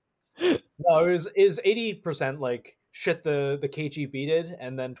 No, it was 80% like shit the KGB did,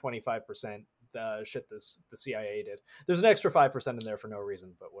 and then 25% shit the CIA did. There's an extra 5% in there for no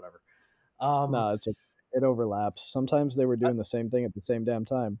reason, but whatever. No, it overlaps. Sometimes they were doing the same thing at the same damn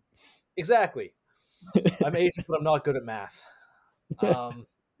time. Exactly. I'm Asian, but I'm not good at math.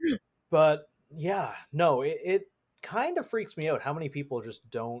 But yeah, no, it kind of freaks me out how many people just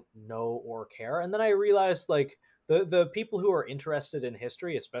don't know or care. And then I realized, like, the people who are interested in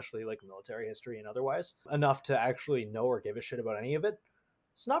history, especially like military history and otherwise, enough to actually know or give a shit about any of it,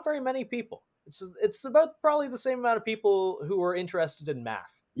 it's not very many people. It's about probably the same amount of people who are interested in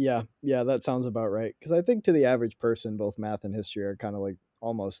math. Yeah, that sounds about right. Because I think to the average person, both math and history are kind of like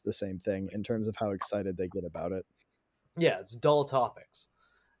almost the same thing in terms of how excited they get about it. Yeah, it's dull topics.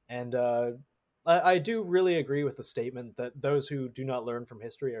 And I do really agree with the statement that those who do not learn from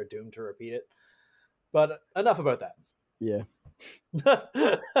history are doomed to repeat it. But enough about that. Yeah.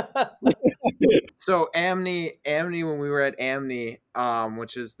 So Amni, when we were at Amni,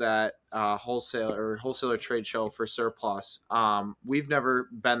 which is that wholesaler trade show for surplus, we've never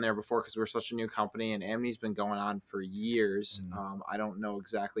been there before because we're such a new company, and Amni's been going on for years. I don't know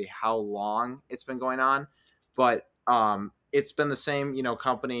exactly how long it's been going on, but it's been the same,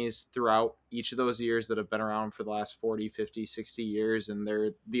 companies throughout each of those years that have been around for the last 40, 50, 60 years. And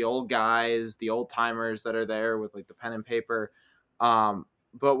they're the old guys, the old timers that are there with like the pen and paper.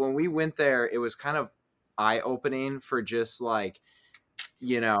 But when we went there, it was kind of eye-opening for just like,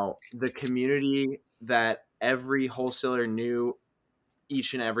 the community that every wholesaler knew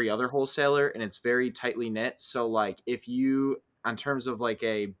each and every other wholesaler, and it's very tightly knit. So like if you, on terms of like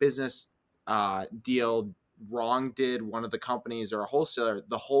a business deal, wrong did one of the companies or a wholesaler,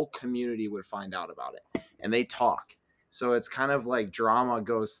 the whole community would find out about it, and they talk. So it's kind of like drama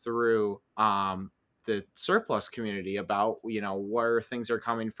goes through the surplus community about, where things are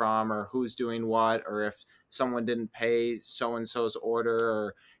coming from or who's doing what, or if someone didn't pay so-and-so's order,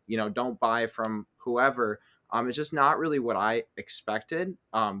 or, don't buy from whoever. It's just not really what I expected.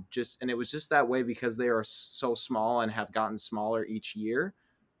 And it was just that way because they are so small and have gotten smaller each year.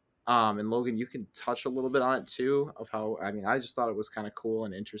 And Logan, you can touch a little bit on it too, of how, I just thought it was kind of cool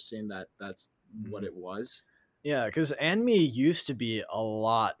and interesting that that's what it was. Yeah, because Anmi used to be a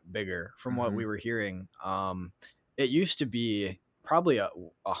lot bigger from what we were hearing. It used to be probably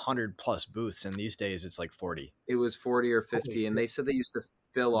 100+ booths, and these days it's like 40. It was 40 or 50, and they said they used to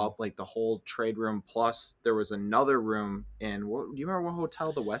fill up like the whole trade room. Plus, there was another room in, do you remember what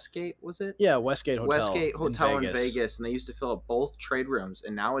hotel? The Westgate, was it? Yeah, Westgate Hotel. Westgate Hotel in Vegas, and they used to fill up both trade rooms,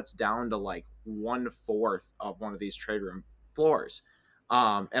 and now it's down to like 1/4 of one of these trade room floors.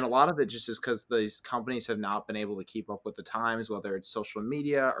 And a lot of it just is because these companies have not been able to keep up with the times, whether it's social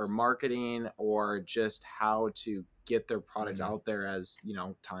media or marketing or just how to get their product out there as,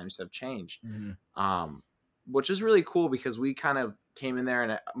 times have changed. Which is really cool because we kind of came in there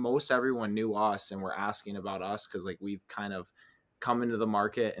and most everyone knew us and were asking about us because like we've kind of come into the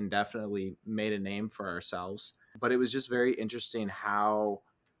market and definitely made a name for ourselves. But it was just very interesting how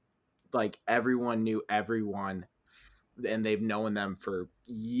like everyone knew everyone and they've known them for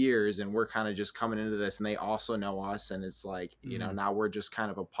years, and we're kind of just coming into this and they also know us, and it's like, now we're just kind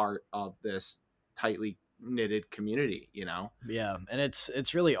of a part of this tightly knitted community. Yeah, and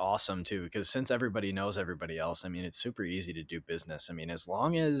it's really awesome too, because since everybody knows everybody else, it's super easy to do business. As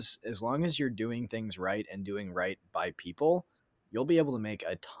long as you're doing things right and doing right by people, you'll be able to make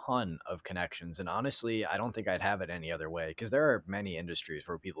a ton of connections. And honestly, I don't think I'd have it any other way, because there are many industries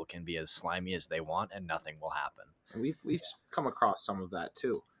where people can be as slimy as they want and nothing will happen. We've come across some of that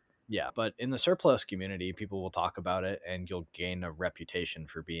too. Yeah, but in the surplus community, people will talk about it and you'll gain a reputation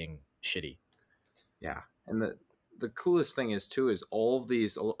for being shitty. Yeah, and the coolest thing is all of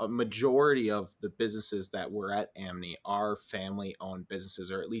these, a majority of the businesses that were at Amni are family-owned businesses,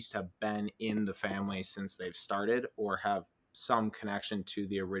 or at least have been in the family since they've started, or have some connection to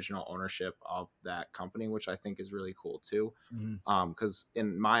the original ownership of that company, which I think is really cool too. Because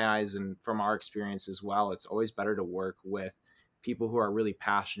in my eyes and from our experience as well, it's always better to work with people who are really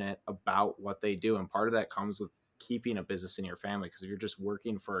passionate about what they do. And part of that comes with keeping a business in your family, because if you're just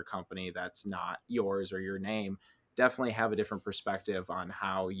working for a company that's not yours or your name, definitely have a different perspective on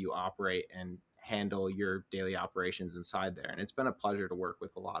how you operate and handle your daily operations inside there. And it's been a pleasure to work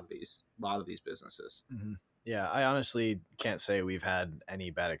with a lot of these businesses. Yeah, I honestly can't say we've had any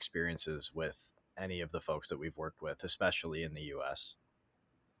bad experiences with any of the folks that we've worked with, especially in the US.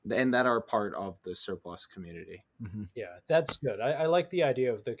 And that are part of the surplus community. Yeah, that's good. I like the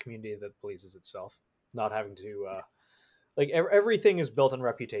idea of the community that pleases itself, not having to everything is built on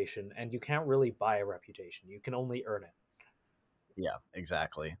reputation, and you can't really buy a reputation. You can only earn it. Yeah,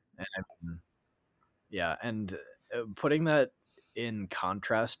 exactly. And putting that in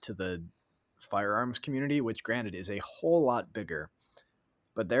contrast to the firearms community, which granted is a whole lot bigger,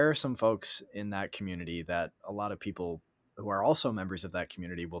 but there are some folks in that community that a lot of people who are also members of that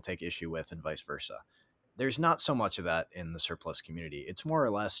community will take issue with, and vice versa. There's not so much of that in the surplus community. It's more or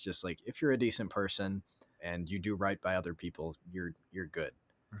less just like, if you're a decent person and you do right by other people, you're good.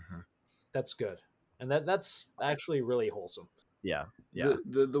 That's good. And that's actually really wholesome. Yeah.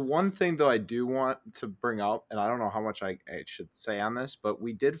 The one thing though I do want to bring up, and I don't know how much I should say on this, but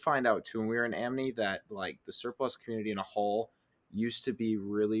we did find out too when we were in Amni that like the surplus community in a whole used to be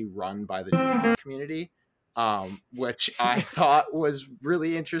really run by the community, which I thought was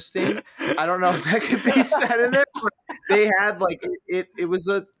really interesting. I don't know if that could be said in there, but they had like it was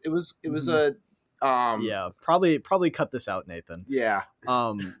a Yeah, probably cut this out, Nathan. Yeah.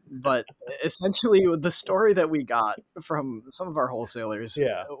 But essentially, the story that we got from some of our wholesalers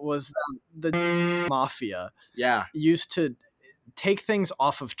Yeah. was that the mafia Yeah. used to take things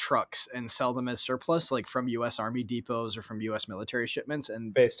off of trucks and sell them as surplus, like from U.S. Army depots or from U.S. military shipments,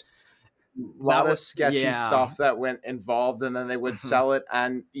 and Based. a lot of sketchy stuff that went involved, and then they would sell it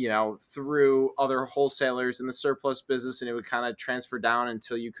and through other wholesalers in the surplus business, and it would kind of transfer down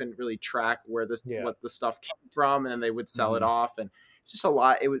until you couldn't really track where what the stuff came from, and then they would sell it off, and it's just a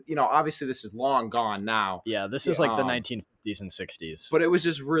lot. It was obviously this is long gone now. Yeah, this is like the 1950s and 60s. But it was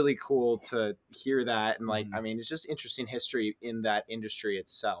just really cool to hear that, and it's just interesting history in that industry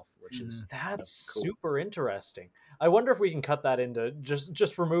itself, which is that's cool. Super interesting. I wonder if we can cut that into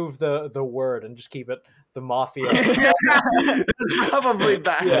just remove the word and just keep it the mafia. That's probably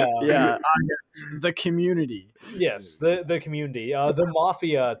best. Yeah. The community. Yes, the community. The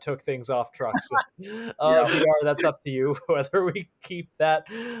mafia took things off trucks. VR, that's up to you whether we keep that.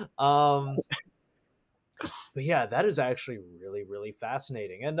 But yeah, that is actually really, really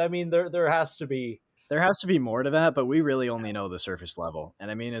fascinating. And I mean, there has to be more to that, but we really only know the surface level. And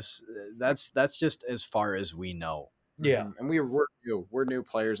I mean, that's just as far as we know. Yeah. And we're new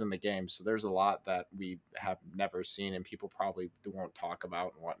players in the game, so there's a lot that we have never seen and people probably won't talk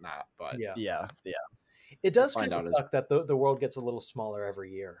about and whatnot. But yeah. It does kind of suck that the world gets a little smaller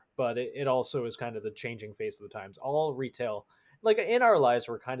every year, but it also is kind of the changing face of the times. All retail, like in our lives,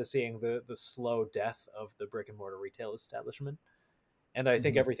 we're kind of seeing the slow death of the brick and mortar retail establishment. And I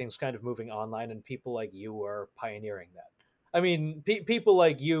think everything's kind of moving online, and people like you are pioneering that. I mean, people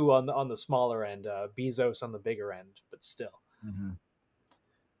like you on the smaller end, Bezos on the bigger end, but still.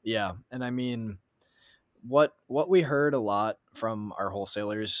 Yeah, and I mean, what we heard a lot from our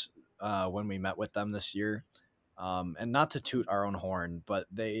wholesalers when we met with them this year, and not to toot our own horn, but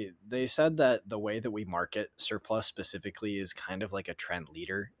they said that the way that we market surplus specifically is kind of like a trend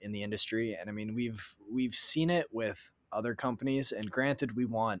leader in the industry. And I mean, we've seen it with other companies, and granted, we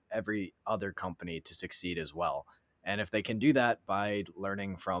want every other company to succeed as well. And if they can do that by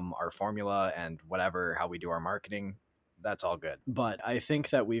learning from our formula and how we do our marketing, that's all good. But I think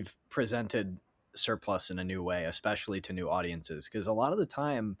that we've presented surplus in a new way, especially to new audiences, because a lot of the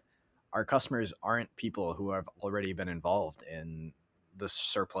time our customers aren't people who have already been involved in the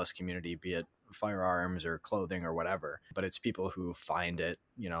surplus community, be it firearms or clothing or whatever, but it's people who find it,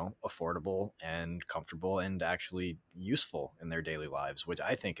 affordable and comfortable and actually useful in their daily lives, which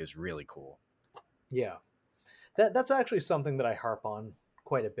I think is really cool. Yeah. That's actually something that I harp on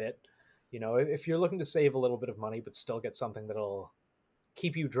quite a bit. If you're looking to save a little bit of money, but still get something that'll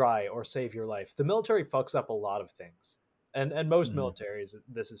keep you dry or save your life, the military fucks up a lot of things. And most militaries,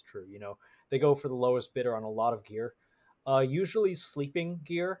 this is true. They go for the lowest bidder on a lot of gear, usually sleeping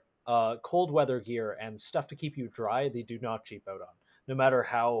gear, cold weather gear, and stuff to keep you dry. They do not cheap out on, no matter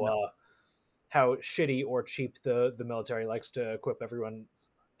how shitty or cheap the military likes to equip everyone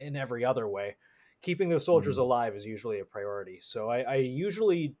in every other way. Keeping those soldiers alive is usually a priority. So I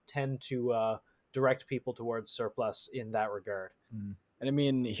usually tend to direct people towards surplus in that regard. And I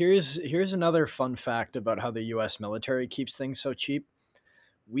mean, here's another fun fact about how the U.S. military keeps things so cheap.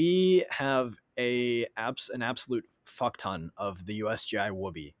 We have an absolute fuck ton of the USGI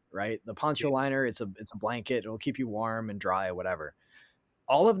Whoopee, right? The poncho liner, it's a blanket. It'll keep you warm and dry, whatever.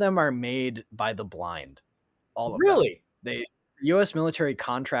 All of them are made by the blind. All of them. Really? The U.S. military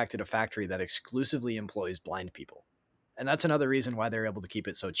contracted a factory that exclusively employs blind people. And that's another reason why they're able to keep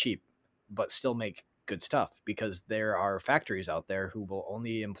it so cheap, but still make good stuff, because there are factories out there who will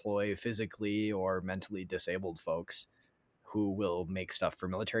only employ physically or mentally disabled folks who will make stuff for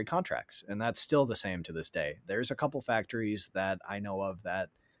military contracts. And that's still the same to this day. There's a couple factories that I know of that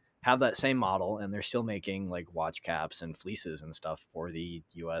have that same model, and they're still making like watch caps and fleeces and stuff for the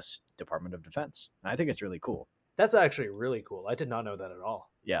U.S. Department of Defense. And I think it's really cool. That's actually really cool. I did not know that at all.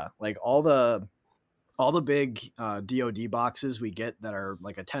 Yeah, like all the big DoD boxes we get that are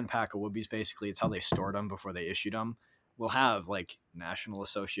like a 10-pack of Whoopies, basically, it's how they stored them before they issued them, will have like National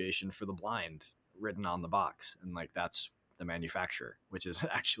Association for the Blind written on the box. And like that's the manufacturer, which is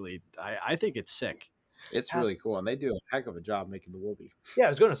actually, I think it's sick. It's really cool. And they do a heck of a job making the Whoopie. Yeah, I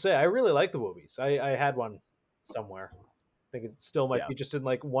was going to say, I really like the Whoopies. I had one somewhere. I think it still might be just in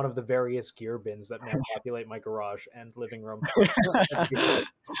like one of the various gear bins that now populate my garage and living room.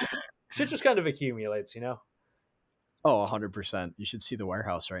 Shit just kind of accumulates, Oh, 100%. You should see the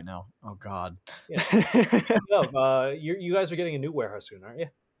warehouse right now. Oh God. Yeah. You guys are getting a new warehouse soon, aren't you?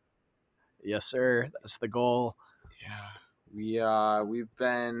 Yes, sir. That's the goal. Yeah. We've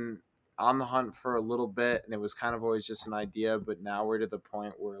been on the hunt for a little bit, and it was kind of always just an idea, but now we're to the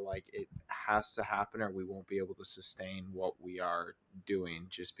point where like it has to happen or we won't be able to sustain what we are doing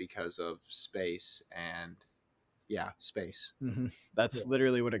just because of space and space. Mm-hmm. That's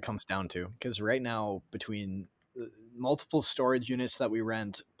literally what it comes down to, because right now, between multiple storage units that we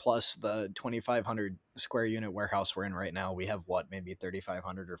rent plus the 2,500 square unit warehouse we're in right now, we have maybe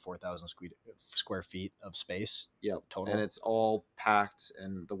 3,500 or 4,000 square feet of space. Yep, total. And it's all packed,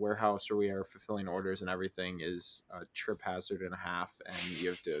 and the warehouse where we are fulfilling orders and everything is a trip hazard and a half, and you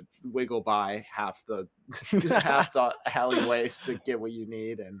have to wiggle by half the alleyways to get what you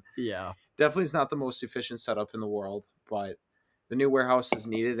need. And definitely it's not the most efficient setup in the world, but the new warehouse is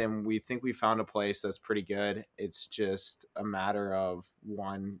needed, and we think we found a place that's pretty good. It's just a matter of,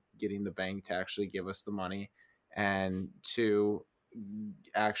 one, getting the bank to actually give us the money, and two,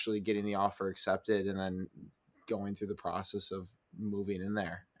 actually getting the offer accepted, and then going through the process of moving in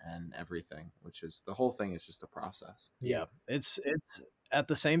there and everything, which is the whole thing is just a process. Yeah, it's at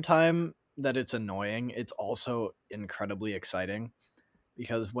the same time that it's annoying, it's also incredibly exciting,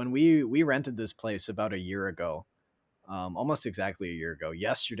 because when we rented this place about a year ago, almost exactly a year ago,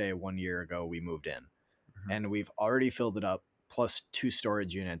 yesterday, 1 year ago, we moved in, and we've already filled it up plus 2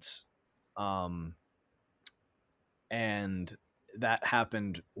 storage units. And that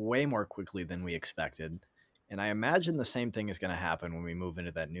happened way more quickly than we expected. And I imagine the same thing is going to happen when we move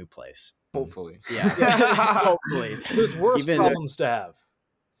into that new place. Hopefully. Yeah. Hopefully. There's worse problems to have.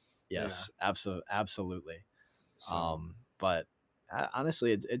 Yes, absolutely. But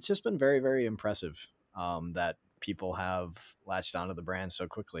honestly, it's just been very, very impressive that people have latched onto the brand so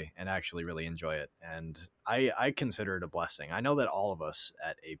quickly and actually really enjoy it. And I consider it a blessing. I know that all of us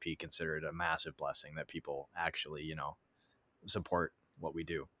at AP consider it a massive blessing that people actually, support what we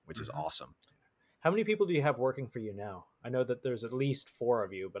do, which is awesome. How many people do you have working for you now? I know that there's at least 4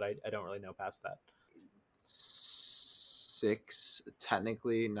 of you, but I don't really know past that. 6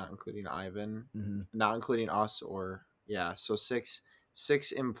 technically, not including Ivan, not including us, so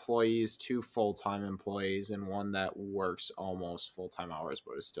 6 employees, 2 full-time employees, and 1 that works almost full-time hours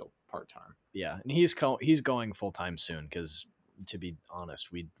but is still part-time. Yeah, and he's going full-time soon, because to be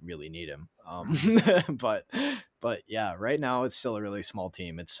honest, we really need him. But yeah, right now it's still a really small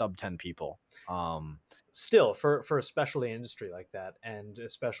team. It's sub 10 people. Still, for a specialty industry like that, and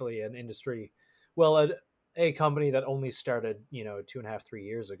especially an industry, a company that only started 2.5-3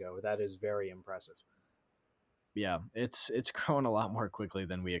 years ago, that is very impressive. Yeah, it's grown a lot more quickly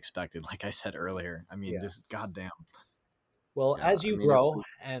than we expected. Like I said earlier, I mean, just goddamn. Well, as you grow,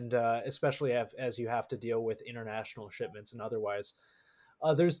 and especially as you have to deal with international shipments and otherwise,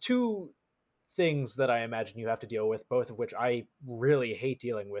 there's 2 things that I imagine you have to deal with, both of which I really hate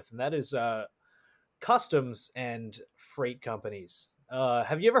dealing with, and that is customs and freight companies.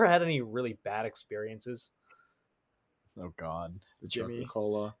 Have you ever had any really bad experiences? Oh God, Jimmy.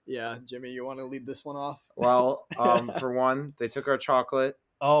 Cola. Yeah, Jimmy, you want to lead this one off? Well, for one, they took our chocolate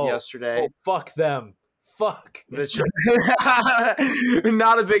yesterday. Oh, fuck them. Fuck. Not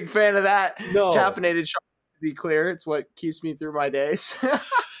a big fan of that. No. Caffeinated chocolate, to be clear. It's what keeps me through my days.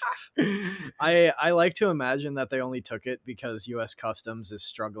 I like to imagine that they only took it because U.S. Customs is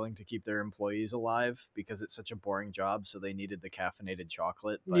struggling to keep their employees alive because it's such a boring job, so they needed the caffeinated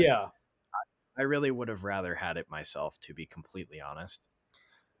chocolate. But yeah. I really would have rather had it myself, to be completely honest.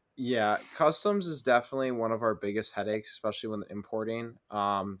 Yeah, customs is definitely one of our biggest headaches, especially when importing.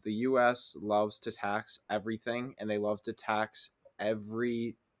 The U.S. loves to tax everything, and they love to tax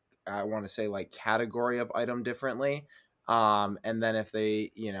every, I want to say, like, category of item differently. And then if they,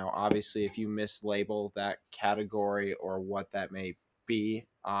 obviously if you mislabel that category or what that may be,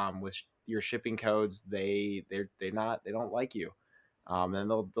 with your shipping codes, they don't like you. And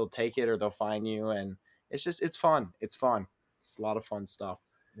they'll take it or they'll fine you, and it's fun. It's a lot of fun stuff.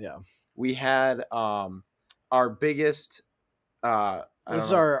 Yeah, we had our biggest. This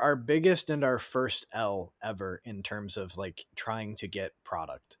is our biggest and our first L ever in terms of like trying to get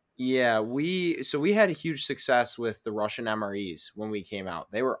product. Yeah, we had a huge success with the Russian MREs when we came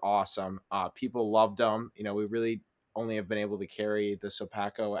out. They were awesome. People loved them. We really only have been able to carry the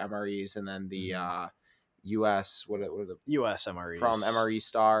Sopaco MREs and then the US what are the US MREs from MRE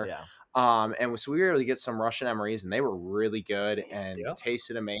Star. Yeah. And so we were able to get some Russian MREs, and they were really good and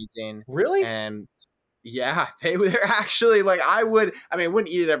tasted amazing. Really? And yeah, they were actually like, I wouldn't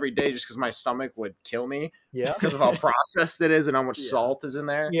eat it every day just because my stomach would kill me. Yeah. Because of how processed it is and how much salt is in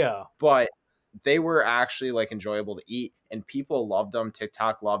there. Yeah. But they were actually like enjoyable to eat, and people loved them.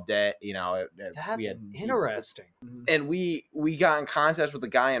 TikTok loved it. You know, That's we had interesting. and we got in contact with a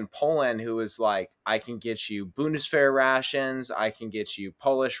guy in Poland who was like, I can get you Bundeswehr rations, I can get you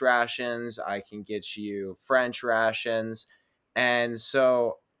Polish rations, I can get you French rations. And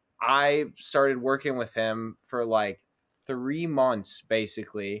so I started working with him for like 3 months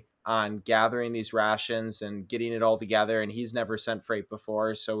basically on gathering these rations and getting it all together. And he's never sent freight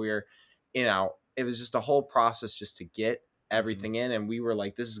before, so we were, it was just a whole process just to get everything in. And we were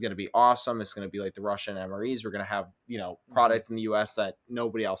like, this is going to be awesome. It's going to be like the Russian MREs. We're going to have, products in the US that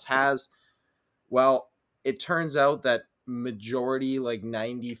nobody else has. Well, it turns out that majority, like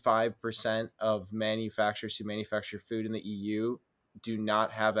 95% of manufacturers who manufacture food in the EU do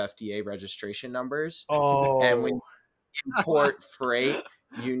not have FDA registration numbers. And when Oh, you import freight,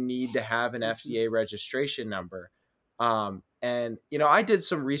 you need to have an FDA registration number. And I did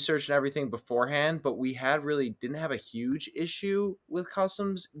some research and everything beforehand, but we didn't have a huge issue with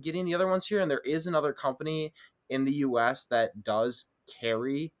customs getting the other ones here. And there is another company in the US that does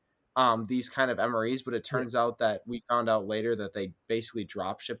carry these kind of MREs, but it turns out that we found out later that they basically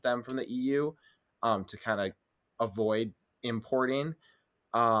drop ship them from the EU to kind of avoid importing.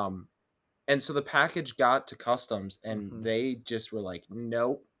 And so the package got to customs and they just were like,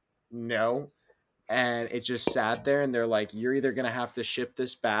 nope, no. And it just sat there, and they're like, you're either going to have to ship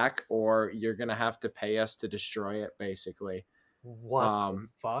this back or you're going to have to pay us to destroy it, basically. what the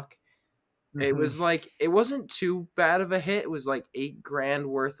fuck? It was like, it wasn't too bad of a hit. It was like $8,000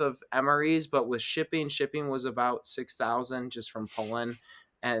 worth of MREs, but with shipping was about 6,000 just from Poland.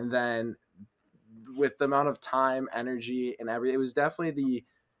 And then with the amount of time, energy, and everything, it was definitely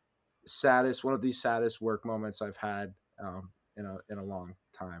one of the saddest work moments I've had in a long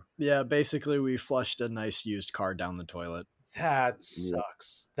time. Yeah, basically we flushed a nice used car down the toilet. That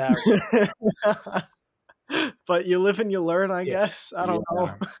sucks. That but you live and you learn, I guess. I don't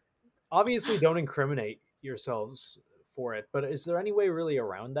know. Obviously don't incriminate yourselves for it, but is there any way really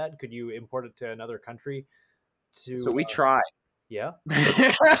around that? Could you import it to another country So we tried. Yeah.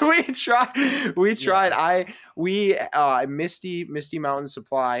 we tried. Misty Mountain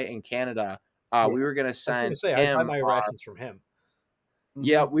Supply in Canada. We were gonna send I buy my rations from him.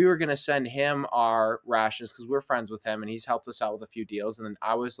 Yeah, we were gonna send him our rations because we're friends with him and he's helped us out with a few deals. And then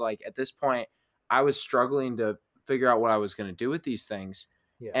I was like, at this point, I was struggling to figure out what I was gonna do with these things.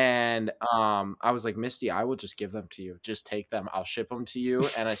 Yeah. And I was like, Misty, I will just give them to you. Just take them. I'll ship them to you.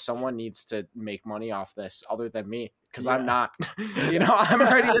 And someone needs to make money off this other than me, because I'm not. I'm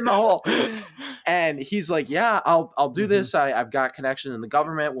already in the hole. And he's like, yeah, I'll do this. I've got connections in the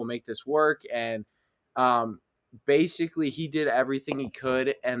government. We'll make this work. And basically, he did everything he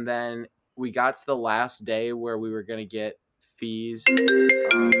could. And then we got to the last day where we were going to get fees.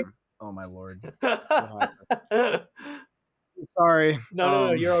 Oh, my Lord. Sorry.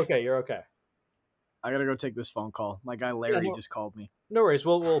 No, you're okay. You're okay. I gotta go take this phone call. My guy Larry just called me. No worries.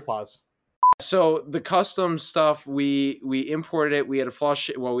 We'll pause. So the customs stuff, we imported it. We had to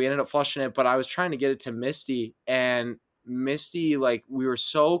flush it. Well, we ended up flushing it, but I was trying to get it to Misty, and Misty, like, we were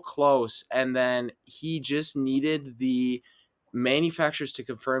so close, and then he just needed the manufacturers to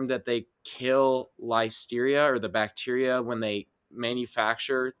confirm that they kill listeria or the bacteria when they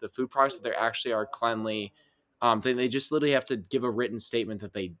manufacture the food products, that they actually are cleanly. They just literally have to give a written statement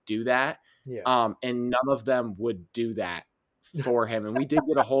that they do that. Yeah. And none of them would do that for him. And we did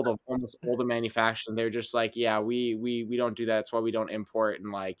get a hold of almost all the manufacturers, and they're just like, yeah, we don't do that. That's why we don't import.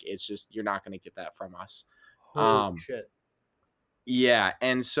 And like, it's just, you're not going to get that from us. Holy shit. Yeah.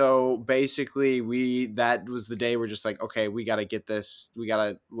 And so basically that was the day we're just like, okay, we got to get this. We got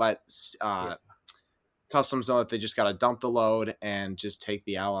to let customs know that they just got to dump the load and just take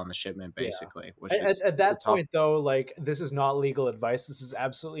the L on the shipment, basically. Which is, at that point, though, like, this is not legal advice. This is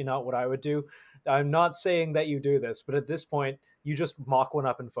absolutely not what I would do. I'm not saying that you do this, but at this point, you just mock one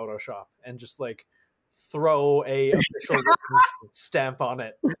up in Photoshop and just like throw a official stamp on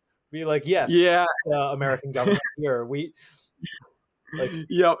it. Be like, yes, American government here.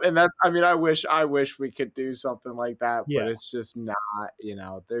 Yep, and that's. I mean, I wish we could do something like that, but it's just not.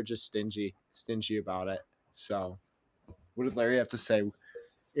 They're just stingy about it. So, what did Larry have to say?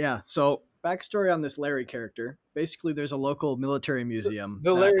 Yeah. So, backstory on this Larry character. Basically, there's a local military museum.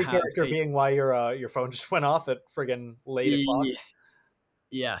 The Larry character being why your phone just went off at friggin' late o'clock.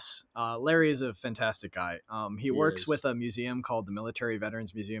 Yes, Larry is a fantastic guy. He works with a museum called the Military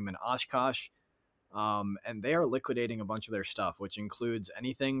Veterans Museum in Oshkosh. And they are liquidating a bunch of their stuff, which includes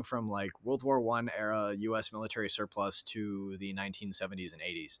anything from like World War I era U.S. military surplus to the 1970s and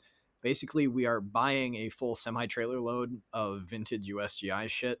 80s. Basically, we are buying a full semi-trailer load of vintage USGI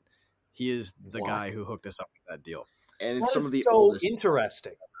shit He is the guy who hooked us up with that deal. And it's some of the so oldest.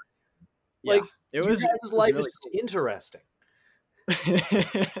 interesting. Yeah, Like it was. Your guys' life is just interesting.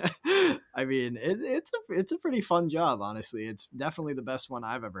 I mean, it's a pretty fun job, honestly. It's definitely the best one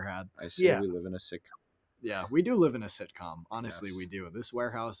I've ever had. I say we live in a sitcom. Yeah, we do live in a sitcom. Honestly, Yes. we do. This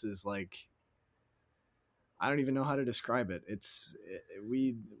warehouse is like, I don't even know how to describe it.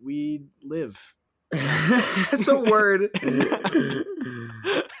 We live. It's a word.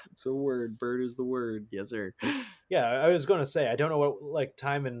 It's a word. Bird is the word. Yes, sir. Yeah, I was going to say, I don't know what like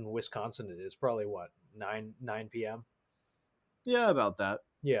time in Wisconsin it is. Probably what, 9 p.m. Yeah, about that.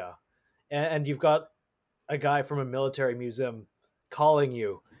 Yeah, and you've got a guy from a military museum calling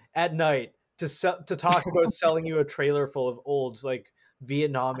you at night to talk about selling you a trailer full of old like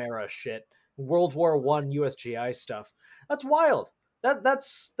Vietnam era shit, World War I USGI stuff. That's wild.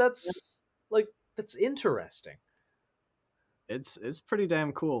 That's like that's interesting. It's pretty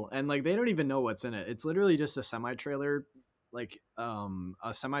damn cool, and like they don't even know what's in it. It's literally just a semi trailer, like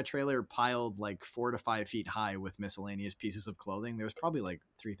a semi trailer piled like 4 to 5 feet high with miscellaneous pieces of clothing. There's probably like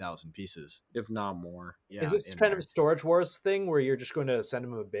 3,000 pieces, if not more. Yeah, is this kind of a Storage Wars thing where you're just going to send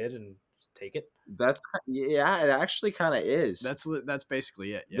them a bid and take it? It actually kind of is. That's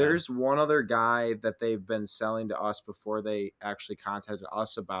basically it. Yeah. There's one other guy that they've been selling to us before they actually contacted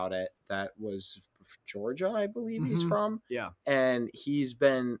us about it. That was Georgia, I believe he's from. Yeah, and he's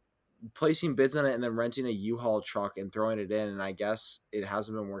been placing bids on it and then renting a U-Haul truck and throwing it in. And I guess it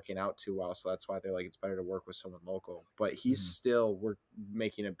hasn't been working out too well, so that's why they're like it's better to work with someone local. But he's we're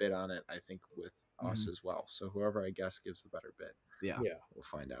making a bid on it, I think, with us as well. So whoever I guess gives the better bid, we'll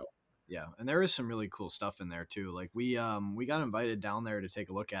find out. Yeah, and there is some really cool stuff in there too. Like we got invited down there to take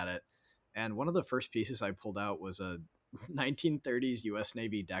a look at it, and one of the first pieces I pulled out was a 1930s U.S.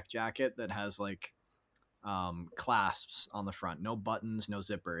 Navy deck jacket that has like clasps on the front, no buttons, no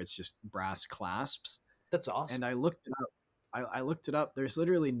zipper. It's just brass clasps. That's awesome. And I looked it up. I looked it up. There's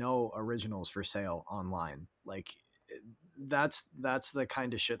literally no originals for sale online. Like that's the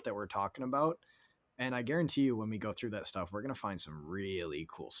kind of shit that we're talking about. And I guarantee you, when we go through that stuff, we're gonna find some really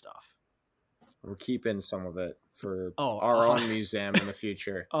cool stuff. We're keeping some of it for Oh, our own museum in the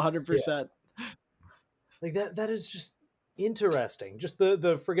future. 100%. Like that is just interesting. Just the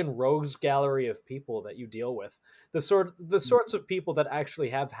friggin' rogues gallery of people that you deal with. The sorts of people that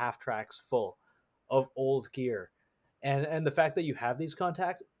actually have half tracks full of old gear. And the fact that you have these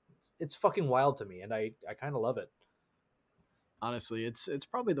contacts, it's fucking wild to me, and I kind of love it. Honestly, it's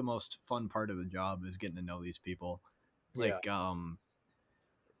probably the most fun part of the job is getting to know these people. Like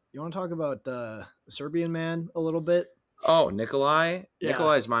you want to talk about the Serbian man a little bit? Oh, Nikolai. Yeah.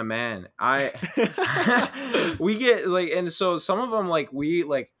 Nikolai's my man. We get like, and so some of them like we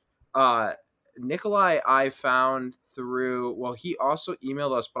like Nikolai I found through, well, he also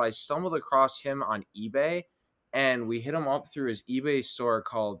emailed us, but I stumbled across him on eBay, and we hit him up through his eBay store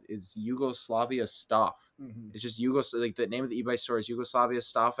called Yugoslavia Stuff. It's just like the name of the eBay store is Yugoslavia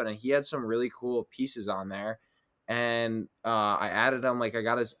Stuff, and he had some really cool pieces on there. And I added him, like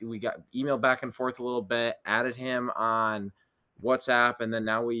we got email back and forth a little bit, added him on WhatsApp, and then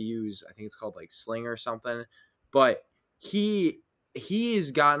now we use, I think it's called like Sling or something. But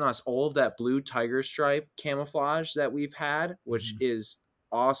he's gotten us all of that blue tiger stripe camouflage that we've had, which is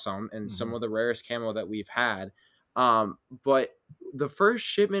awesome, and some of the rarest camo that we've had. But the first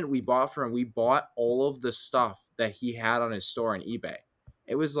shipment we bought from him, we bought all of the stuff that he had on his store on eBay.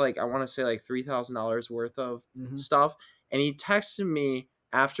 It was like, I want to say like $3,000 worth of stuff. And he texted me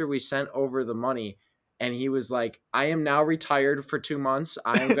after we sent over the money, and he was like, I am now retired for 2 months.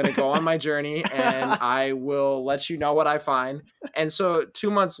 I am going to go on my journey, and I will let you know what I find. And so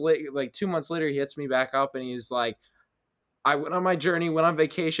 2 months later, he hits me back up, and he's like, I went on my journey, went on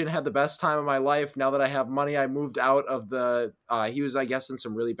vacation, had the best time of my life. Now that I have money, I moved out of he was, I guess, in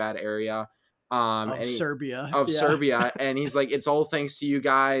some really bad area. Serbia. Serbia. And he's like, it's all thanks to you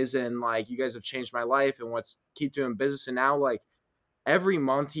guys. And like, you guys have changed my life and keep doing business. And now like every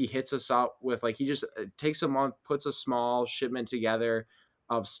month he hits us up with like, he just takes a month, puts a small shipment together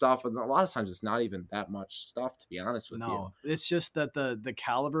of stuff. And a lot of times it's not even that much stuff, to be honest with you. No, it's just that the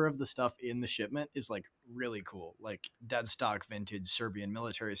caliber of the stuff in the shipment is like really cool. Like dead stock vintage Serbian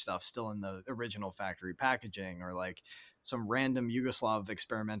military stuff still in the original factory packaging, or like some random Yugoslav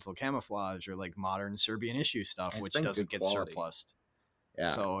experimental camouflage, or like modern Serbian issue stuff, which doesn't get surplused. Yeah.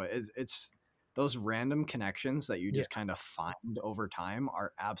 So it's those random connections that you just kind of find over time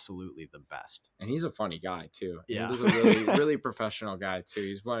are absolutely the best. And he's a funny guy too. Yeah. He's a really, really professional guy too.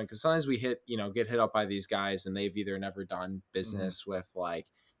 He's one, because sometimes we get hit up by these guys and they've either never done business with like,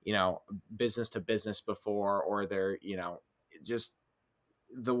 business to business before, or they're, just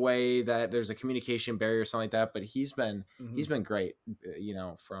the way that there's a communication barrier or something like that, but he's been great,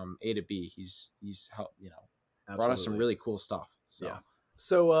 from A to B. He's helped, brought us some really cool stuff. So. Yeah.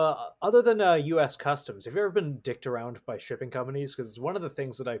 So, other than U.S. Customs, have you ever been dicked around by shipping companies? Because it's one of the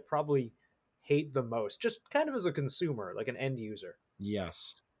things that I probably hate the most, just kind of as a consumer, like an end user.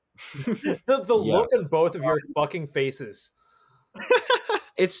 Yes. The look in both of your fucking faces.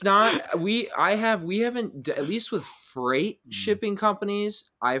 It's not we haven't, at least with freight shipping companies,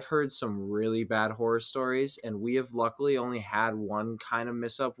 I've heard some really bad horror stories, and we have luckily only had one kind of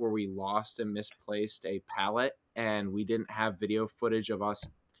mess up where we lost and misplaced a pallet, and we didn't have video footage of us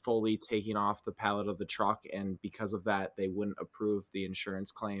fully taking off the pallet of the truck, and because of that they wouldn't approve the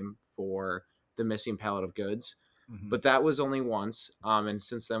insurance claim for the missing pallet of goods. But that was only once, and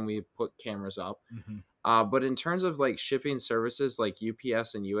since then we've put cameras up. But in terms of like shipping services like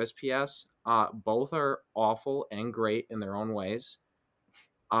UPS and USPS, both are awful and great in their own ways.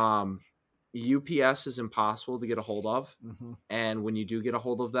 UPS is impossible to get a hold of. And when you do get a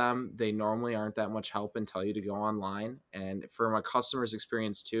hold of them, they normally aren't that much help and tell you to go online. And for my customers'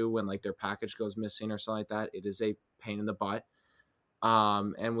 experience too, when like their package goes missing or something like that, it is a pain in the butt.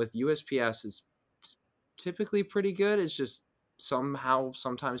 And with USPS, it's typically pretty good. It's just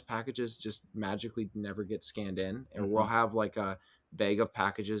sometimes packages just magically never get scanned in, and we'll have like a bag of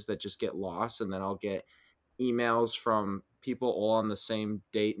packages that just get lost, and then I'll get emails from people all on the same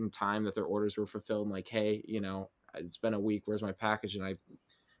date and time that their orders were fulfilled, like, hey, it's been a week, where's my package? And I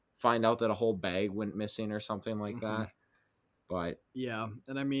find out that a whole bag went missing or something like that. But yeah,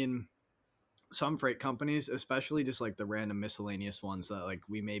 and I mean, some freight companies, especially just like the random miscellaneous ones that like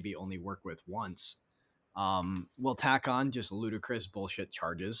we maybe only work with once, will tack on just ludicrous bullshit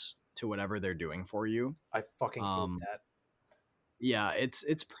charges to whatever they're doing for you. I fucking hate that. Yeah,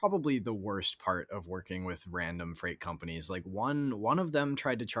 it's probably the worst part of working with random freight companies. Like one of them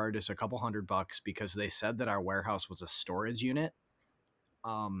tried to charge us a couple $100 because they said that our warehouse was a storage unit.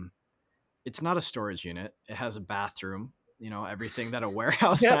 It's not a storage unit. It has a bathroom, everything that a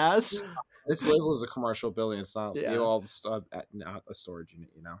warehouse has. It's labeled as a commercial building. It's not not a storage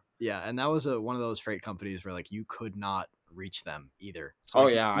unit, Yeah, and that was one of those freight companies where like you could not reach them either. So,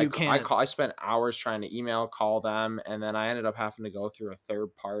 I spent hours trying to email, call them, and then I ended up having to go through a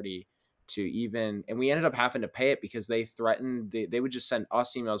third party and we ended up having to pay it because they threatened they would just send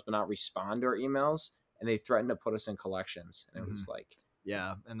us emails but not respond to our emails, and they threatened to put us in collections, and it was like,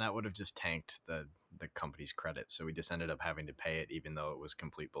 yeah, and that would have just tanked the company's credit, so we just ended up having to pay it even though it was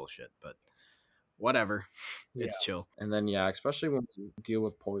complete bullshit. But whatever, it's chill. And then especially when we deal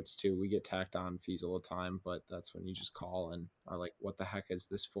with ports too, we get tacked on fees all the time, but that's when you just call and are like, what the heck is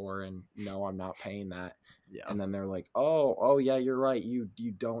this for? And no, I'm not paying that. And then they're like, oh yeah, you're right, you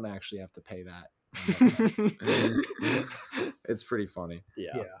don't actually have to pay that. It's pretty funny.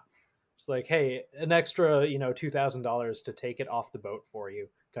 Yeah, it's like, hey, an extra $2,000 to take it off the boat for you,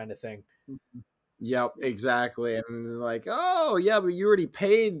 kind of thing. Yep, exactly. And like, oh yeah, but you already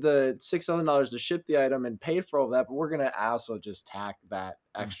paid the $6,000 to ship the item and paid for all that, but we're gonna also just tack that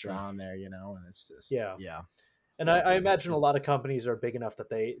extra on there, and it's just yeah. And I imagine a lot of companies are big enough that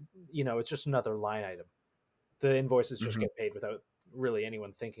they, it's just another line item. The invoices just get paid without really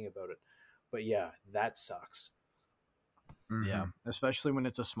anyone thinking about it. But yeah, that sucks. Yeah, especially when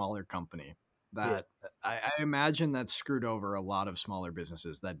it's a smaller company. That I imagine that's screwed over a lot of smaller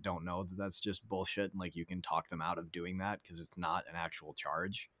businesses that don't know that that's just bullshit, and like you can talk them out of doing that because it's not an actual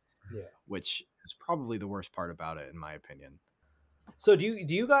charge. Yeah, which is probably the worst part about it, in my opinion. So do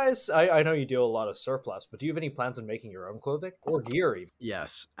you guys? I know you do a lot of surplus, but do you have any plans on making your own clothing or gear? Even?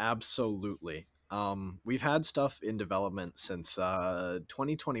 Yes, absolutely. We've had stuff in development since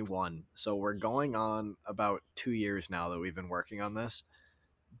 2021, so we're going on about 2 years now that we've been working on this.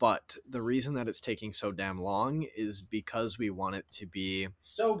 But the reason that it's taking so damn long is because we want it to be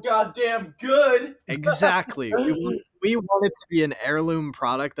so goddamn good. Exactly. We want it to be an heirloom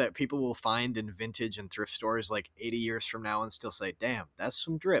product that people will find in vintage and thrift stores like 80 years from now and still say, damn, that's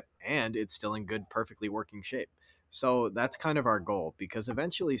some drip. And it's still in good, perfectly working shape. So that's kind of our goal, because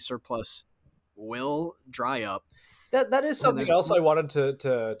eventually surplus will dry up. That is something else I wanted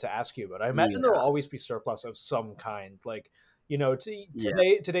to ask you about. I imagine there will always be surplus of some kind. Like,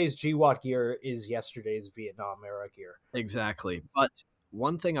 today's GWAT gear is yesterday's Vietnam era gear. Exactly. But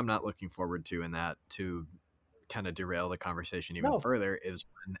one thing I'm not looking forward to in that, to kind of derail the conversation even further, is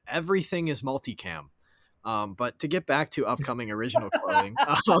when everything is multicam. But to get back to upcoming original clothing,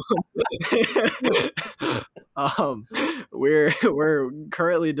 we're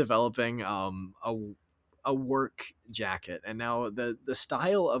currently developing a work jacket, and now the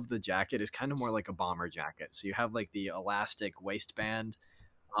style of the jacket is kind of more like a bomber jacket. So you have like the elastic waistband,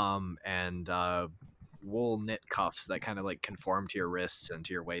 and wool knit cuffs that kind of like conform to your wrists and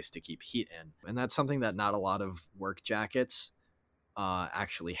to your waist to keep heat in. And that's something that not a lot of work jackets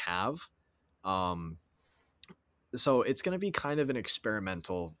actually have. So it's going to be kind of an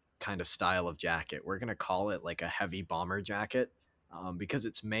experimental kind of style of jacket. We're going to call it like a heavy bomber jacket, because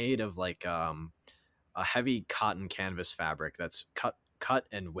it's made of like a heavy cotton canvas fabric that's cut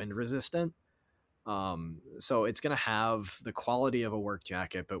and wind resistant. So it's going to have the quality of a work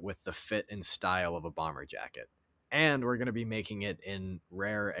jacket, but with the fit and style of a bomber jacket. And we're going to be making it in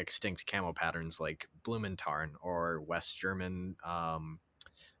rare extinct camo patterns like Blumentarn or West German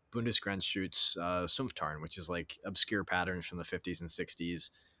Bundesgrenzschutz Sumpftarn, which is like obscure patterns from the 50s and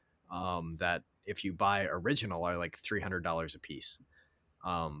 60s, that if you buy original are like $300 a piece.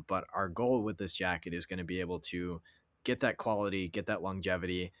 But our goal with this jacket is going to be able to get that quality, get that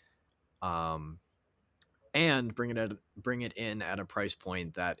longevity, and bring it in at a price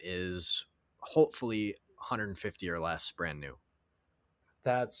point that is hopefully 150 or less brand new.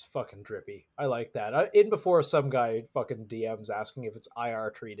 That's fucking drippy. I like that. In before some guy fucking DMs asking if it's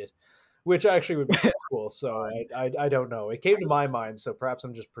IR treated, which actually would be cool. So I don't know. It came to my mind, so perhaps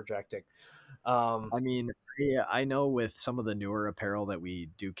I'm just projecting. I mean, yeah, I know with some of the newer apparel that we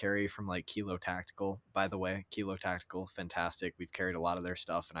do carry from like Kilo Tactical, by the way, Kilo Tactical, fantastic. We've carried a lot of their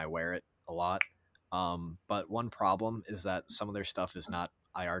stuff and I wear it a lot. But one problem is that some of their stuff is not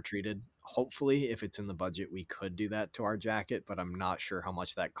IR treated. Hopefully, if it's in the budget, we could do that to our jacket, but I'm not sure how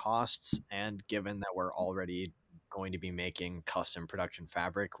much that costs. And given that we're already going to be making custom production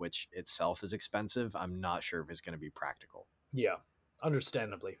fabric, which itself is expensive, I'm not sure if it's going to be practical. Yeah,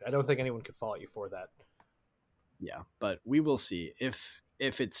 understandably. I don't think anyone could fault you for that. Yeah, but we will see. If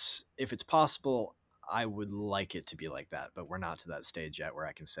it's possible, I would like it to be like that, but we're not to that stage yet where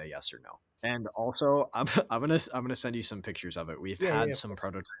I can say yes or no. And also, I'm gonna send you some pictures of it. We've had some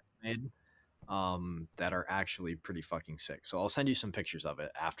prototypes made that are actually pretty fucking sick. So I'll send you some pictures of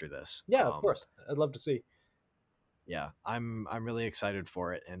it after this. Yeah, of course. I'd love to see. Yeah, I'm really excited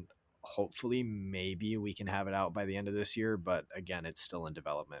for it, and hopefully maybe we can have it out by the end of this year. But again, it's still in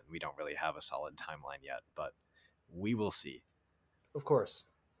development. We don't really have a solid timeline yet, but we will see. Of course.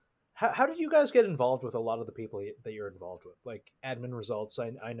 How did you guys get involved with a lot of the people that you're involved with? Like Admin Results,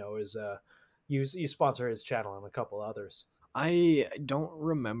 I know is you sponsor his channel and a couple others. I don't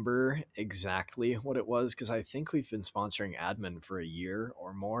remember exactly what it was because I think we've been sponsoring Admin for a year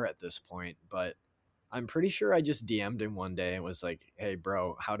or more at this point, but I'm pretty sure I just DM'd him one day and was like, "Hey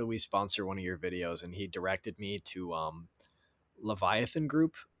bro, how do we sponsor one of your videos?" And he directed me to Leviathan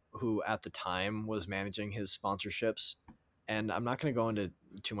Group, who at the time was managing his sponsorships. And I'm not going to go into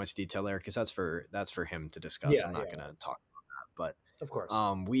too much detail there because that's for him to discuss. I'm not going to talk about that. But of course,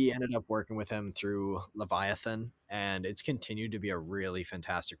 we ended up working with him through Leviathan, and it's continued to be a really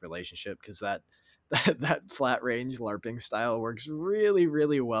fantastic relationship because that flat range LARPing style works really,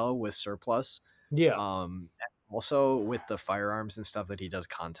 really well with Surplus. Yeah. And also with the firearms and stuff that he does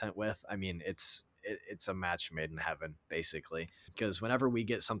content with. I mean, it's a match made in heaven, basically. Because whenever we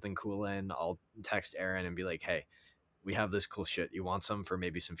get something cool in, I'll text Aaron and be like, "Hey, we have this cool shit. You want some for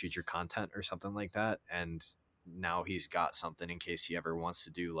maybe some future content or something like that?" And now he's got something in case he ever wants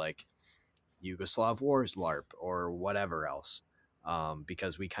to do like Yugoslav Wars LARP or whatever else.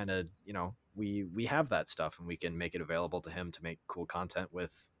 Because we kind of, we have that stuff and we can make it available to him to make cool content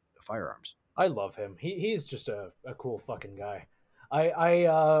with firearms. I love him. He's just a cool fucking guy.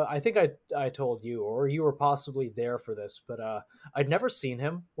 I think I told you, or you were possibly there for this, but I'd never seen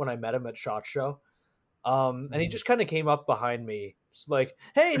him when I met him at SHOT Show. And he just kind of came up behind me, just like,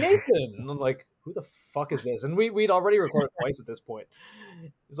 "Hey, Nathan!" And I'm like, "Who the fuck is this?" And we'd already recorded twice at this point.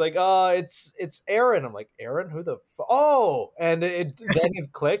 He's like, it's Aaron." I'm like, "Aaron? Who the fuck?" Oh, and then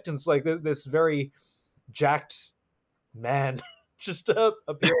it clicked, and it's like this very jacked man just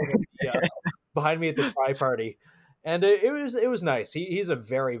appearing behind me at the try party, and it was nice. He's a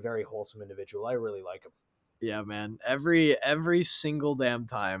very, very wholesome individual. I really like him. Yeah, man. Every single damn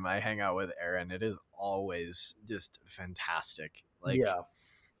time I hang out with Aaron, it is always just fantastic. Like, yeah,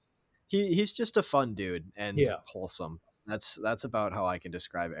 he's just a fun dude and wholesome. That's about how I can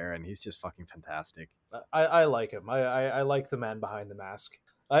describe Aaron. He's just fucking fantastic. I like him. I like the man behind the mask.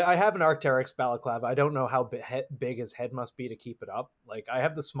 I have an Arc'teryx balaclava. I don't know how big his head must be to keep it up. Like, I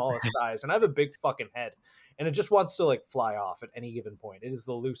have the smallest size, and I have a big fucking head, and it just wants to like fly off at any given point. It is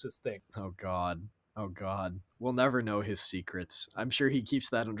the loosest thing. Oh God. We'll never know his secrets. I'm sure he keeps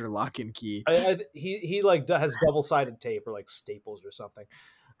that under lock and key. He like has double-sided tape or like staples or something.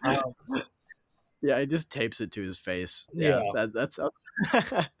 Yeah, he just tapes it to his face. Yeah. That sounds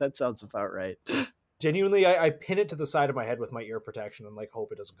that sounds about right. Genuinely, I pin it to the side of my head with my ear protection and like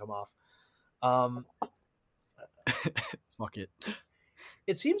hope it doesn't come off. Fuck it.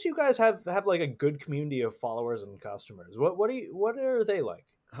 It seems you guys have like a good community of followers and customers. What are they like?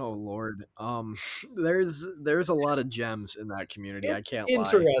 Oh Lord. There's a lot of gems in that community. I It's can't lie.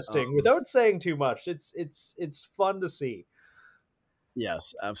 interesting. Without saying too much, it's fun to see.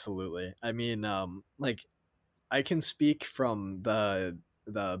 Yes, absolutely. I mean, like I can speak from the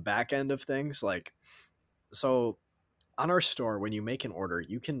back end of things. Like, so on our store, when you make an order,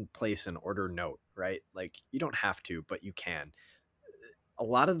 you can place an order note, right? Like you don't have to, but you can. A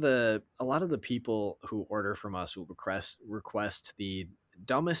lot of the people who order from us will request the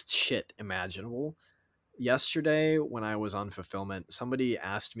dumbest shit imaginable. Yesterday, when I was on fulfillment, somebody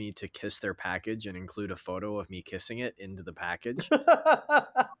asked me to kiss their package and include a photo of me kissing it into the package.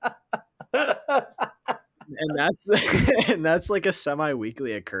 And that's and that's like a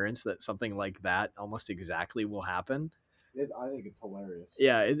semi-weekly occurrence that something like that almost exactly will happen. I think it's hilarious.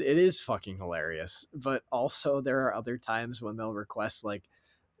 Yeah, it is fucking hilarious. But also there are other times when they'll request like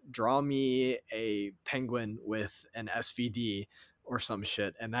draw me a penguin with an SVD or some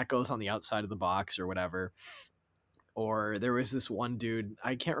shit, and that goes on the outside of the box or whatever. Or there was this one dude,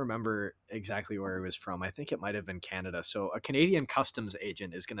 I can't remember exactly where he was from. I think it might have been Canada. So a Canadian customs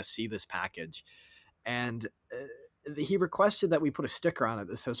agent is going to see this package, and he requested that we put a sticker on it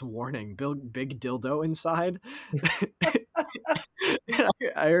that says "Warning: Big dildo inside."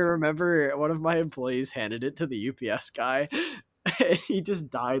 I remember one of my employees handed it to the UPS guy, and he just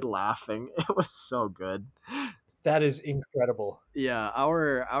died laughing. It was so good. That is incredible. Yeah,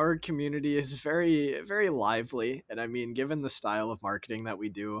 our community is very very lively, and I mean, given the style of marketing that we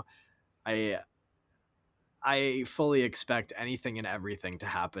do, I I fully expect anything and everything to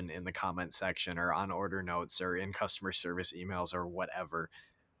happen in the comment section or on order notes or in customer service emails or whatever.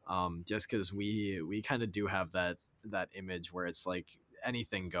 Just because we kind of do have that image where it's like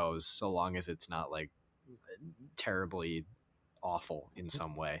anything goes so long as it's not like terribly awful in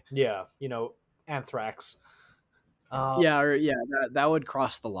some way. Yeah, anthrax. Yeah, or yeah, that would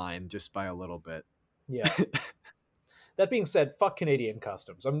cross the line just by a little bit. Yeah. That being said, fuck Canadian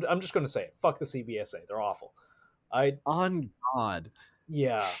customs. I'm just going to say it. Fuck the CBSA. They're awful. On God,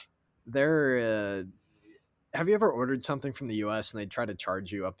 Yeah. they're. Have you ever ordered something from the U.S. and they try to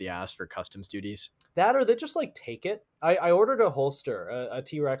charge you up the ass for customs duties? That or they just like take it. I ordered a holster, a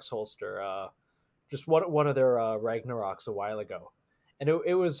T-Rex holster, just one of their Ragnaroks a while ago, and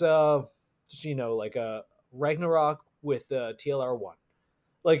it was just like a Ragnarok with TLR1.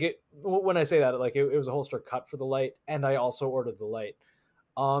 Like when I say that, like it was a holster cut for the light, and I also ordered the light.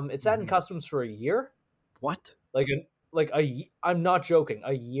 It sat in customs for a year. What? I'm not joking,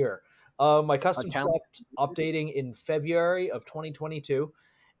 a year. My customs stopped updating in February of 2022,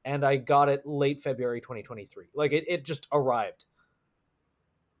 and I got it late February 2023. Like it just arrived.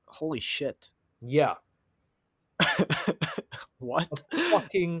 Holy shit. Yeah. What? A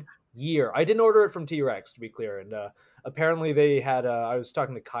fucking year. I didn't order it from T-Rex, to be clear, and apparently they had. I was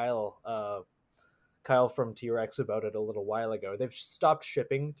talking to Kyle from T-Rex about it a little while ago. They've stopped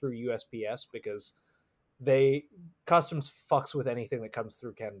shipping through USPS because customs fucks with anything that comes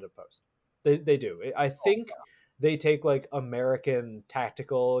through Canada Post. They do. I think they take like American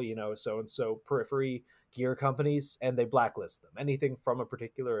tactical, so and so periphery gear companies, and they blacklist them. Anything from a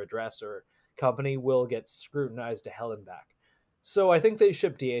particular address or company will get scrutinized to hell and back. So I think they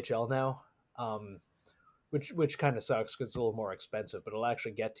ship DHL now, which kind of sucks because it's a little more expensive, but it'll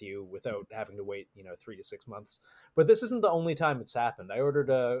actually get to you without having to wait 3 to 6 months. But this isn't the only time it's happened. I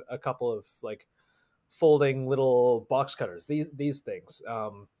ordered a couple of like folding little box cutters, these things,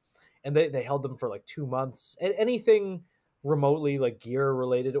 and they held them for like 2 months. And anything remotely like gear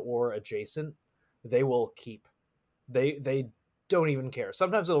related or adjacent, they will keep. They don't even care.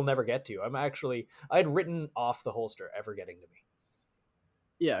 Sometimes it'll never get to you. I had written off the holster ever getting to me.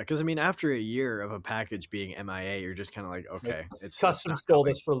 Yeah, because I mean, after a year of a package being MIA, you're just kind of like, okay, it's customs stole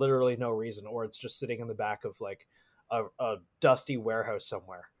this for literally no reason, or it's just sitting in the back of like a dusty warehouse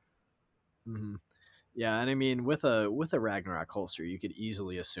somewhere. Mm-hmm. Yeah, and I mean, with a Ragnarok holster, you could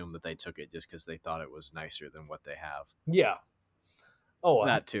easily assume that they took it just because they thought it was nicer than what they have. Yeah. Oh,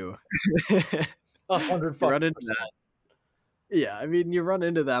 that too. 100%. Yeah, I mean, you run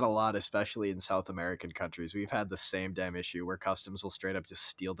into that a lot, especially in South American countries. We've had the same damn issue where customs will straight up just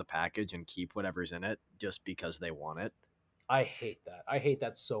steal the package and keep whatever's in it just because they want it. I hate that. I hate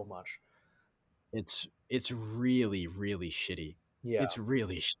that so much. It's really, really shitty. Yeah. It's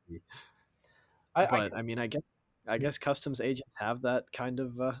really shitty. I guess customs agents have that kind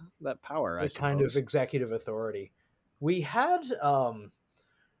of that power. I suppose. Kind of executive authority. We had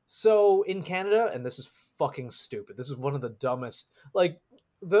So in Canada, and this is fucking stupid. This is one of the dumbest. Like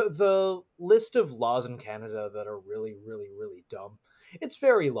the list of laws in Canada that are really, really, really dumb. It's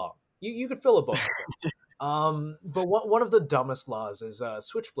very long. You could fill a book with it. But one of the dumbest laws is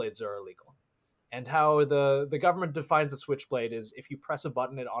switchblades are illegal, and how the government defines a switchblade is if you press a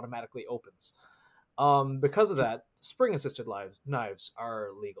button, it automatically opens. Because of that, spring assisted knives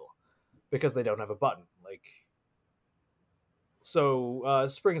are legal because they don't have a button. Like, so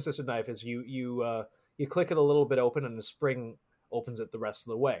spring assisted knife is you click it a little bit open and the spring opens it the rest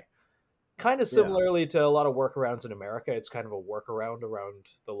of the way. Kind of similarly to a lot of workarounds in America, it's kind of a workaround around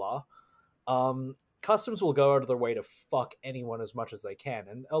the law. Customs will go out of their way to fuck anyone as much as they can.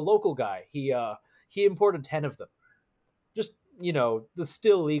 And a local guy, he imported 10 of them. Just, the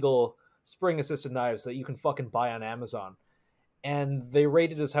still legal spring assisted knives that you can fucking buy on Amazon. And they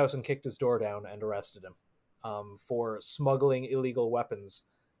raided his house and kicked his door down and arrested him for smuggling illegal weapons.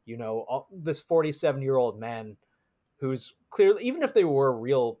 This 47-year-old man who's clearly, even if they were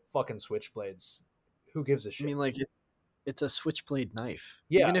real fucking switchblades, who gives a shit? I mean, like, it's a switchblade knife.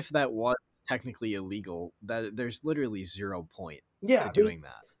 Yeah. Even if that was technically illegal, that there's literally 0 point to doing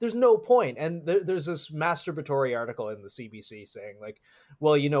that. There's no point. And there's this masturbatory article in the CBC saying, like,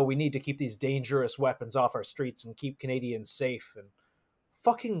 well, we need to keep these dangerous weapons off our streets and keep Canadians safe. And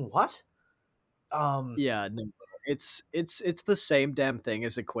fucking what? Yeah, no, it's the same damn thing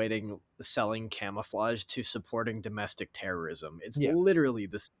as equating selling camouflage to supporting domestic terrorism. It's literally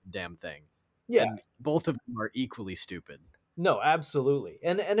the same damn thing. Yeah. And both of them are equally stupid. No, absolutely.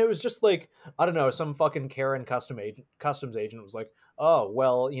 And it was just like, I don't know, some fucking Karen customs agent was like, oh,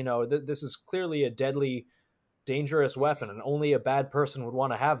 well, this is clearly a deadly, dangerous weapon, and only a bad person would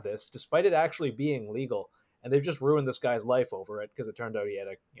want to have this, despite it actually being legal. And they've just ruined this guy's life over it, because it turned out he had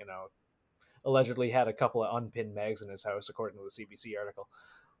allegedly had a couple of unpinned mags in his house, according to the CBC article.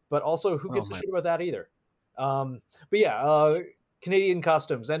 But also, who gives a shit about that either? But yeah, Canadian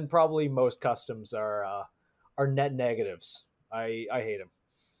customs, and probably most customs, are net negatives. I hate them.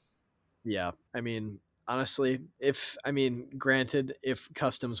 Yeah, I mean, honestly, granted, if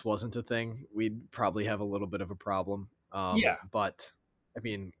customs wasn't a thing, we'd probably have a little bit of a problem. But I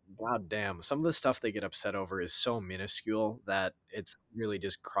mean, goddamn, some of the stuff they get upset over is so minuscule that it's really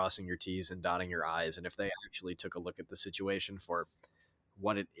just crossing your T's and dotting your I's. And if they actually took a look at the situation for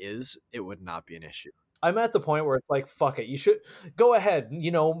what it is, it would not be an issue. I'm at the point where it's like, fuck it. You should go ahead,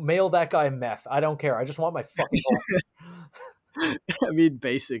 mail that guy meth. I don't care. I just want my fucking I mean,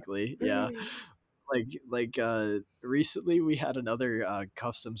 basically, yeah. Recently we had another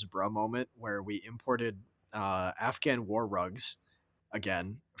customs bra moment where we imported Afghan war rugs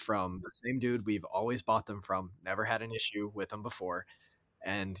again from the same dude we've always bought them from, never had an issue with them before,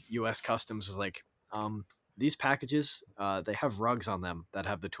 and US Customs was like, these packages, they have rugs on them that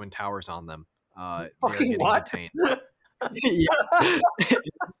have the Twin Towers on them. Fucking what? Yeah.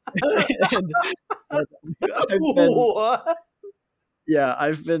 And, what? Yeah,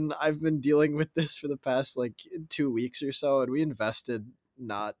 I've been dealing with this for the past 2 weeks or so, and we invested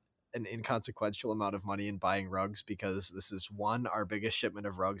not an inconsequential amount of money in buying rugs because this is, one, our biggest shipment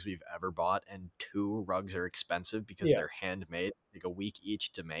of rugs we've ever bought, and two, rugs are expensive because they're handmade, take a week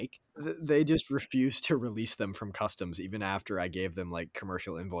each to make. They just refused to release them from customs even after I gave them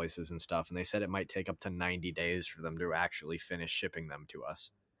commercial invoices and stuff, and they said it might take up to 90 days for them to actually finish shipping them to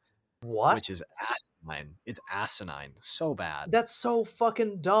us. What? Which is asinine. It's asinine. So bad. That's so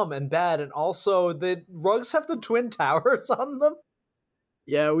fucking dumb and bad. And also, the rugs have the Twin Towers on them?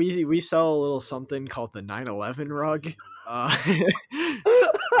 Yeah, we sell a little something called the 9/11 rug.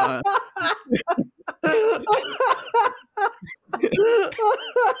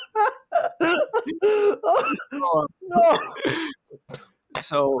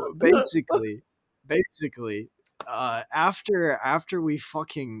 So basically, after we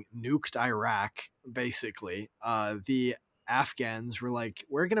fucking nuked Iraq, basically, the Afghans were like,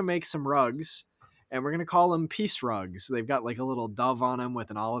 we're gonna make some rugs, and we're gonna call them peace rugs. They've got a little dove on them with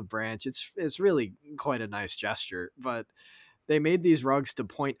an olive branch. It's really quite a nice gesture, but they made these rugs to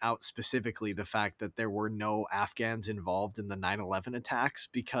point out specifically the fact that there were no Afghans involved in the 9/11 attacks,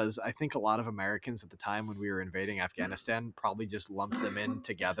 because I think a lot of Americans at the time when we were invading Afghanistan probably just lumped them in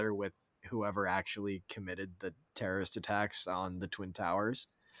together with whoever actually committed the terrorist attacks on the Twin Towers.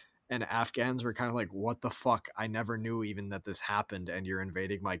 And Afghans were kind of like, what the fuck? I never knew even that this happened, and you're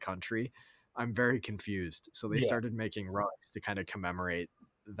invading my country. I'm very confused. So they started making rugs to kind of commemorate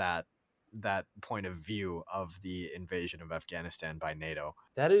that point of view of the invasion of Afghanistan by NATO.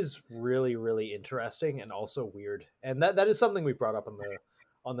 That is really, really interesting and also weird. And that is something we brought up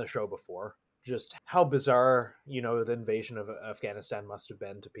on the show before. just how bizarre, the invasion of Afghanistan must have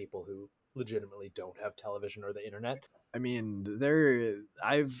been to people who legitimately don't have television or the internet. I mean,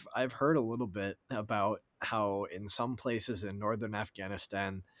 I've heard a little bit about how in some places in northern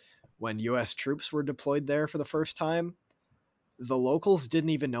Afghanistan, when U.S. troops were deployed there for the first time, the locals didn't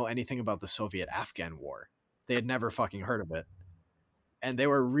even know anything about the Soviet-Afghan War. They had never fucking heard of it. And they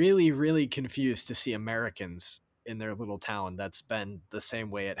were really, really confused to see Americans in their little town that's been the same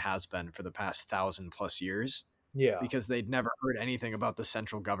way it has been for the past 1,000+ years. Yeah. Because they'd never heard anything about the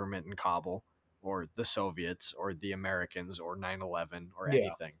central government in Kabul or the Soviets or the Americans or 9/11 or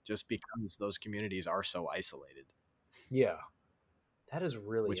anything, just because those communities are so isolated. Yeah. That is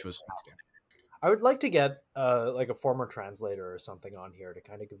really which was fascinating. I would like to get like a former translator or something on here to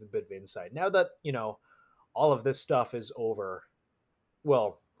kind of give a bit of insight. Now that, all of this stuff is over,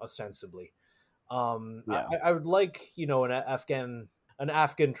 well, ostensibly. I would like, an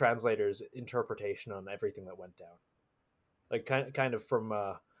Afghan translator's interpretation on everything that went down. Like kind of from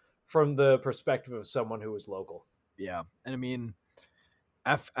the perspective of someone who was local. Yeah. And I mean,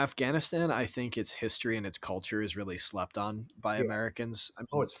 Afghanistan, I think its history and its culture is really slept on by Americans. I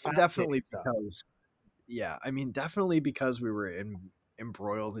mean, it's definitely stuff. because, definitely because we were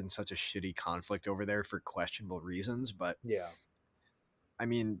embroiled in such a shitty conflict over there for questionable reasons. But I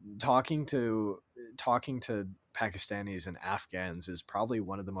mean, talking to Pakistanis and Afghans is probably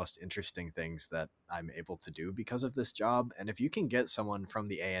one of the most interesting things that I'm able to do because of this job. And if you can get someone from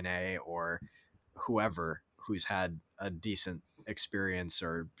the ANA or whoever who's had a decent experience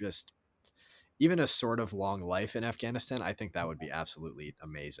or just even a sort of long life in Afghanistan, I think that would be absolutely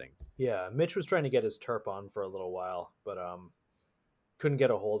amazing. Yeah, Mitch was trying to get his terp on for a little while, but couldn't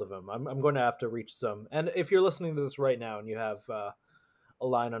get a hold of him. I'm going to have to reach some. And if you're listening to this right now and you have a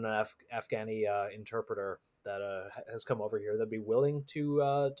line on an Afghani interpreter that has come over here that'd be willing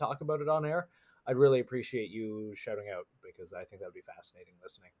to talk about it on air, I'd really appreciate you shouting out, because I think that'd be fascinating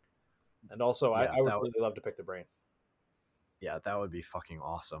listening. And also, I would really love to pick the brain. Yeah, that would be fucking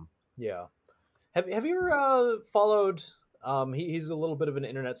awesome. Yeah. Have you ever followed... he's a little bit of an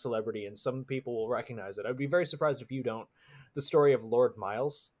internet celebrity, and some people will recognize it. I'd be very surprised if you don't. The story of Lord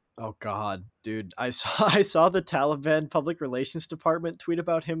Miles. Oh God, dude! I saw the Taliban public relations department tweet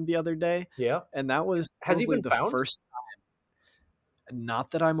about him the other day. Yeah, and that was has he been the found? First time.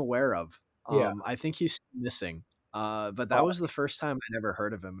 Not that I'm aware of. Yeah, I think he's missing. But that was the first time I never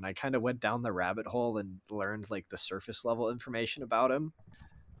heard of him, and I kind of went down the rabbit hole and learned like the surface level information about him.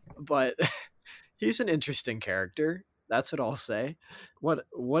 But he's an interesting character. That's what I'll say. What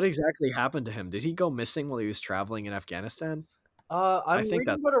exactly happened to him? Did he go missing while he was traveling in Afghanistan? I'm reading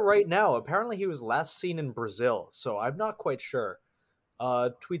about it right now. Apparently, he was last seen in Brazil, so I'm not quite sure.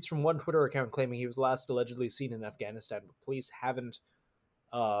 Tweets from one Twitter account claiming he was last allegedly seen in Afghanistan, but police haven't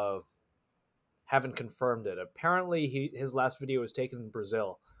confirmed it. Apparently, his last video was taken in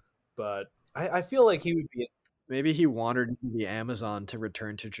Brazil, but I feel like he would be. Maybe he wandered into the Amazon to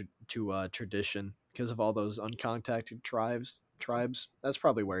return to tradition because of all those uncontacted tribes. That's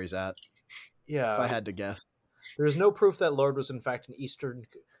probably where he's at. Yeah, if I had to guess. There's no proof that Lord was in fact in Easter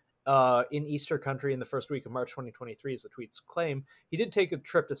country in the first week of March 2023, as the tweets claim. He did take a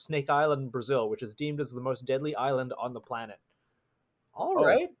trip to Snake Island in Brazil, which is deemed as the most deadly island on the planet. All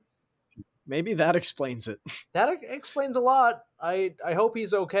right. Maybe that explains it. That explains a lot. I hope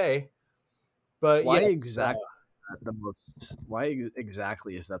he's okay. But why exactly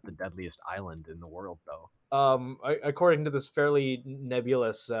is that the deadliest island in the world, though? According to this fairly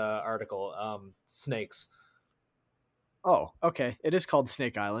nebulous article, snakes. Oh, okay. It is called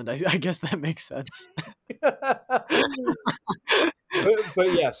Snake Island. I guess that makes sense. but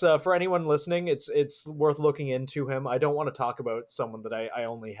yes, for anyone listening, it's worth looking into him. I don't want to talk about someone that I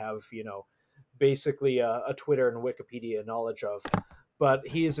only have, basically a Twitter and Wikipedia knowledge of. But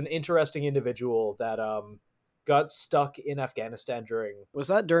he is an interesting individual that got stuck in Afghanistan during... Was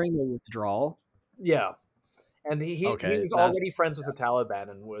that during the withdrawal? Yeah. And he was already friends with the Taliban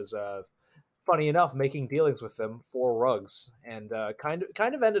and was... funny enough, making dealings with them for rugs, and kind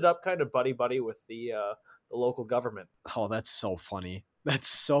of ended up kind of buddy with the local government. Oh, that's so funny. That's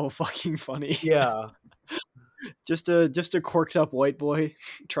so fucking funny. Yeah. just a corked up white boy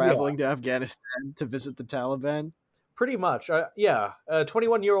traveling to Afghanistan to visit the Taliban. Pretty much, yeah. A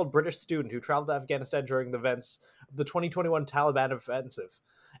 21-year-old British student who traveled to Afghanistan during the events of the 2021 Taliban offensive,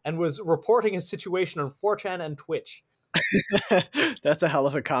 and was reporting his situation on 4chan and Twitch. That's a hell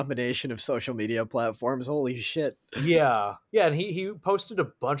of a combination of social media platforms. Holy shit. Yeah, and he posted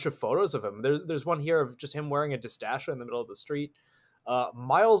a bunch of photos of him. There's one here of just him wearing a distachio in the middle of the street.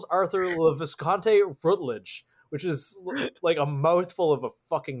 Miles Arthur LaVisconte Rutledge, which is like a mouthful of a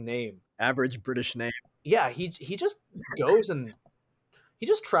fucking name. Average British name. Yeah, he just goes and he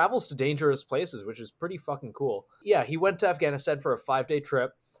just travels to dangerous places, which is pretty fucking cool. Yeah, he went to Afghanistan for a 5-day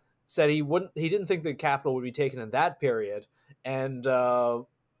trip. Said he didn't think the capital would be taken in that period, and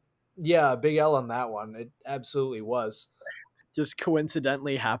yeah, big L on that one. It absolutely was. Just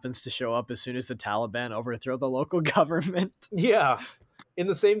coincidentally happens to show up as soon as the Taliban overthrow the local government. Yeah. In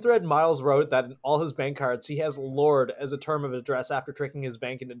the same thread, Miles wrote that in all his bank cards, he has Lord as a term of address after tricking his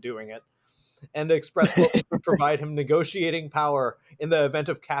bank into doing it, and expressed what this would provide him negotiating power in the event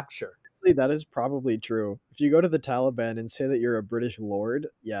of capture. Honestly, that is probably true. If you go to the Taliban and say that you're a British lord,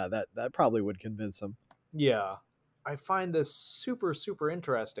 yeah, that probably would convince them. Yeah. I find this super, super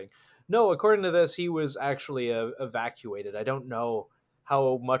interesting. No, according to this, he was actually evacuated. I don't know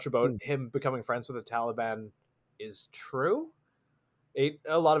how much about him becoming friends with the Taliban is true.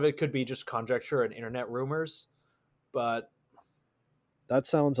 A lot of it could be just conjecture and internet rumors, but that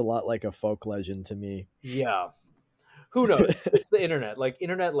sounds a lot like a folk legend to me. Yeah. Who knows? It's the internet. Like,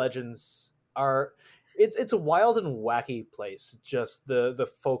 internet legends are it's a wild and wacky place. Just the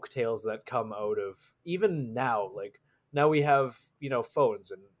folk tales that come out of even now. Like, now we have,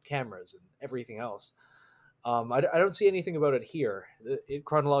 phones and cameras and everything else. I don't see anything about it here. It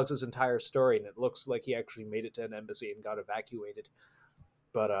chronologues his entire story, and it looks like he actually made it to an embassy and got evacuated.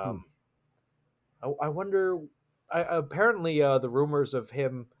 But I wonder. Apparently, the rumors of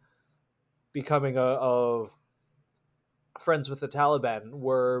him becoming a friends with the Taliban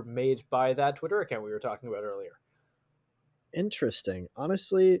were made by that Twitter account we were talking about earlier. Interesting.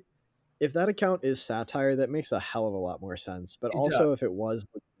 Honestly, if that account is satire, that makes a hell of a lot more sense. But if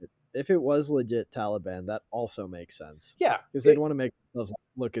it was legit Taliban, that also makes sense. Yeah, because they'd want to make themselves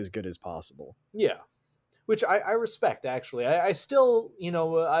look as good as possible. Yeah, which I respect, actually. I still,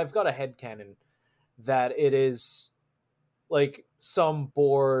 I've got a headcanon that it is like some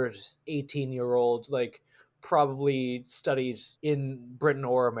bored 18-year-old, like probably studied in Britain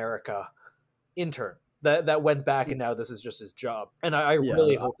or America intern that went back, and now this is just his job. And I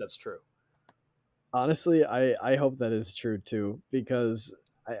really hope that's true. Honestly, I hope that is true too, because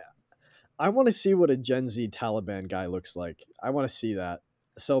I want to see what a Gen Z Taliban guy looks like. I want to see that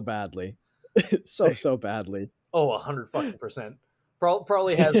so badly. so badly. Oh, 100%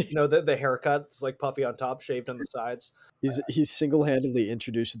 Probably has, the haircut's like puffy on top, shaved on the sides. He's single-handedly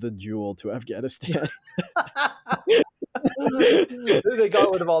introduced the jewel to Afghanistan. They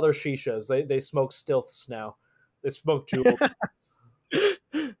got rid of all their shishas. They smoke stilths now. They smoke jewels.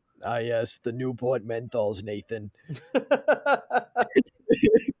 Ah, yes, the Newport menthols, Nathan.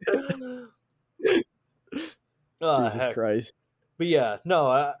 Jesus Christ. But yeah,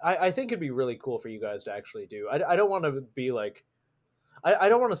 no, I think it'd be really cool for you guys to actually do. I don't want to be like, I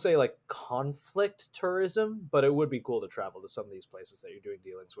don't want to say like conflict tourism, but it would be cool to travel to some of these places that you're doing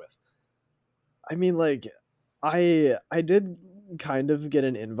dealings with. I mean, like, I did kind of get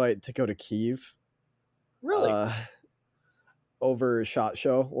an invite to go to Kyiv. Really? Over SHOT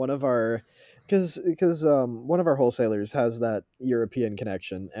Show. One of our one of our wholesalers has that European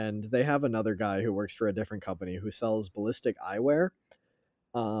connection, and they have another guy who works for a different company who sells ballistic eyewear.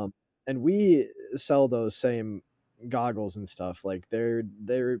 And we sell those same goggles and stuff. Like, they're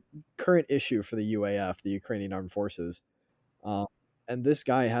current issue for the UAF, the Ukrainian Armed Forces. And this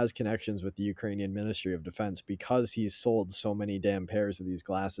guy has connections with the Ukrainian Ministry of Defense because he's sold so many damn pairs of these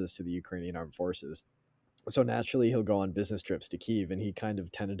glasses to the Ukrainian Armed Forces. So naturally he'll go on business trips to Kyiv, and he kind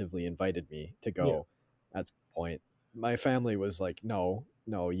of tentatively invited me to go at some point. My family was like, no,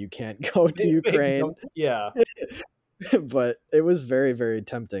 you can't go to Ukraine. Yeah. But it was very, very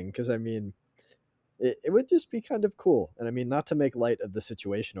tempting because, I mean, it would just be kind of cool. And I mean, not to make light of the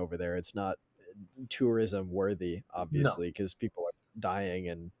situation over there, it's not tourism worthy, obviously, because people are dying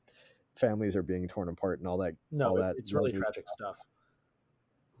and families are being torn apart and all that. It's really tragic stuff.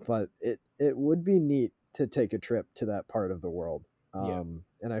 But it would be neat to take a trip to that part of the world. And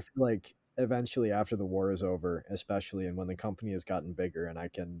I feel like eventually after the war is over, especially, and when the company has gotten bigger and I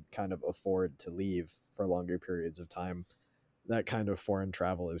can kind of afford to leave for longer periods of time, that kind of foreign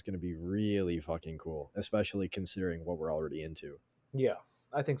travel is going to be really fucking cool, especially considering what we're already into. Yeah,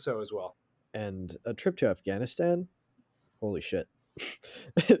 I think so as well. And a trip to Afghanistan, holy shit.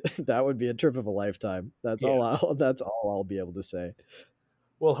 That would be a trip of a lifetime. That's all I'll be able to say.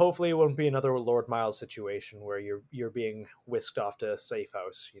 Well, hopefully it won't be another Lord Miles situation where you're being whisked off to a safe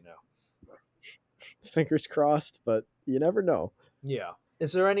house, Fingers crossed, but you never know. Yeah.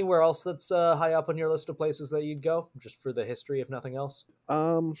 Is there anywhere else that's high up on your list of places that you'd go, just for the history, if nothing else?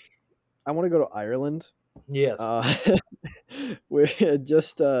 I want to go to Ireland. Yes. We're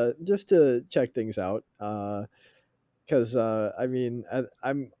just to check things out. because I mean,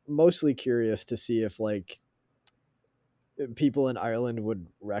 I'm mostly curious to see if like people in Ireland would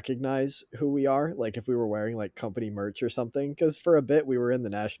recognize who we are, like if we were wearing like company merch or something. Because for a bit we were in the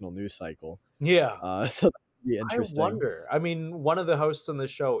national news cycle, Yeah. so that'd be I interesting. wonder. I mean, one of the hosts on the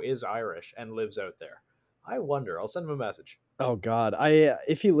show is Irish and lives out there. I wonder. I'll send him a message. Oh God, I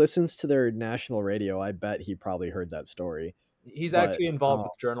if he listens to their national radio, I bet he probably heard that story. He's But, actually involved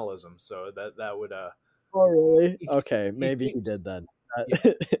with journalism, so that would Oh really? He- Okay, maybe he keeps- did then.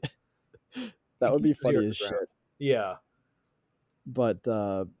 Yeah. That would be keeps his ear funny to as the shit. ground. Yeah. But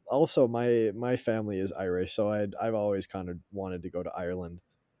also my family is Irish, so I've always kind of wanted to go to Ireland.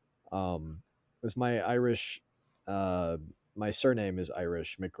 Because my Irish, my surname is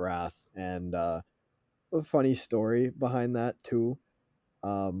Irish, McGrath, and a funny story behind that too.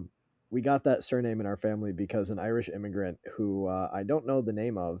 We got that surname in our family because an Irish immigrant who I don't know the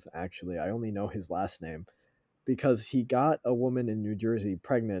name of, actually, I only know his last name, because he got a woman in New Jersey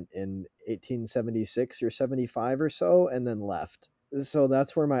pregnant in 1876 or 75 or so and then left. So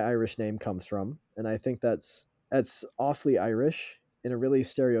that's where my Irish name comes from, and I think that's awfully Irish in a really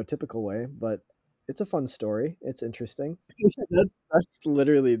stereotypical way, but it's a fun story. It's interesting. That's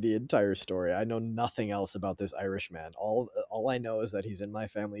literally the entire story. I know nothing else about this Irish man. All I know is that he's in my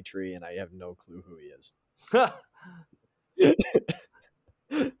family tree, and I have no clue who he is.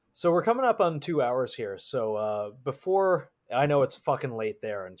 So we're coming up on 2 hours here. So before, I know it's fucking late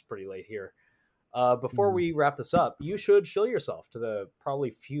there and it's pretty late here. Before we wrap this up, you should show yourself to the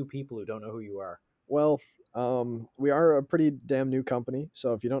probably few people who don't know who you are. Well, we are a pretty damn new company,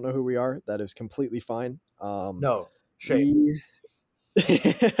 so if you don't know who we are, that is completely fine. No, shame. I'm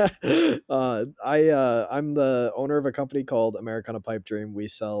the owner of a company called Americana Pipedream. We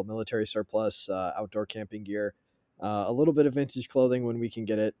sell military surplus, outdoor camping gear, a little bit of vintage clothing when we can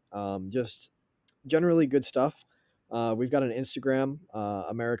get it. Just generally good stuff. We've got an Instagram,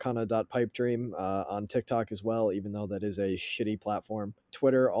 americana.pipedream, on TikTok as well, even though that is a shitty platform.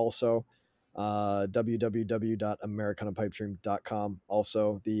 Twitter also, www.americanapipedream.com.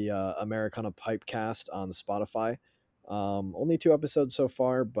 Also, the Americana Pipecast on Spotify. Only 2 episodes so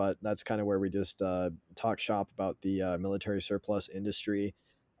far, but that's kind of where we just talk shop about the military surplus industry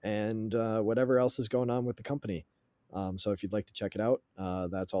and whatever else is going on with the company. So if you'd like to check it out,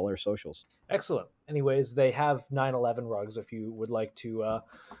 that's all our socials. Excellent. Anyways, they have 9/11 rugs if you would like to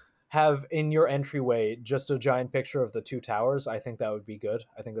have in your entryway just a giant picture of the 2 towers. I think that would be good.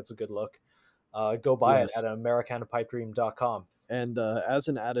 I think that's a good look. Go buy it at americanapipedream.com. And as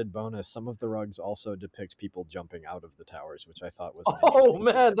an added bonus, some of the rugs also depict people jumping out of the towers, which I thought was Oh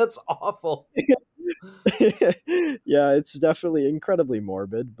man, that's awful. Yeah, it's definitely incredibly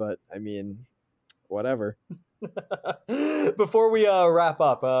morbid, but I mean, whatever. Before we wrap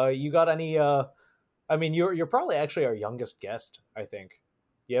up, you got any I mean, you're probably actually our youngest guest, I think.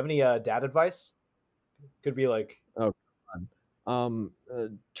 Do you have any dad advice? Could be like, oh,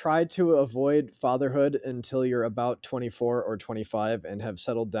 try to avoid fatherhood until you're about 24 or 25 and have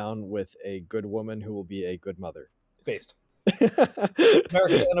settled down with a good woman who will be a good mother. Based.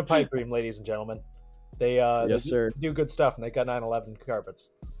 Americana Pipedream, ladies and gentlemen. They yes, sir. do good stuff, and they got 9/11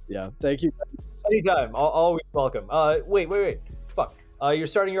 carpets. Yeah, thank you. Anytime, always welcome. Wait. Fuck. You're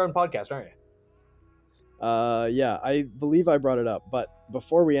starting your own podcast, aren't you? Yeah, I believe I brought it up, but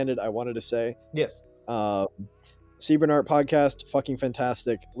before we ended, I wanted to say, Yes. Seabird Art Podcast, fucking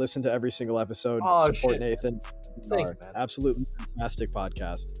fantastic. Listen to every single episode. Oh, Support shit. Nathan. Thank you, man. Absolutely fantastic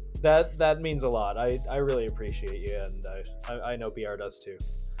podcast. That means a lot. I really appreciate you, and I know BR does too.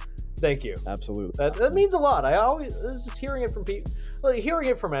 Thank you. Absolutely. That means a lot. I always just hearing it from people, hearing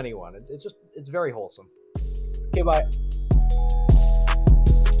it from anyone. It's very wholesome. Okay, bye.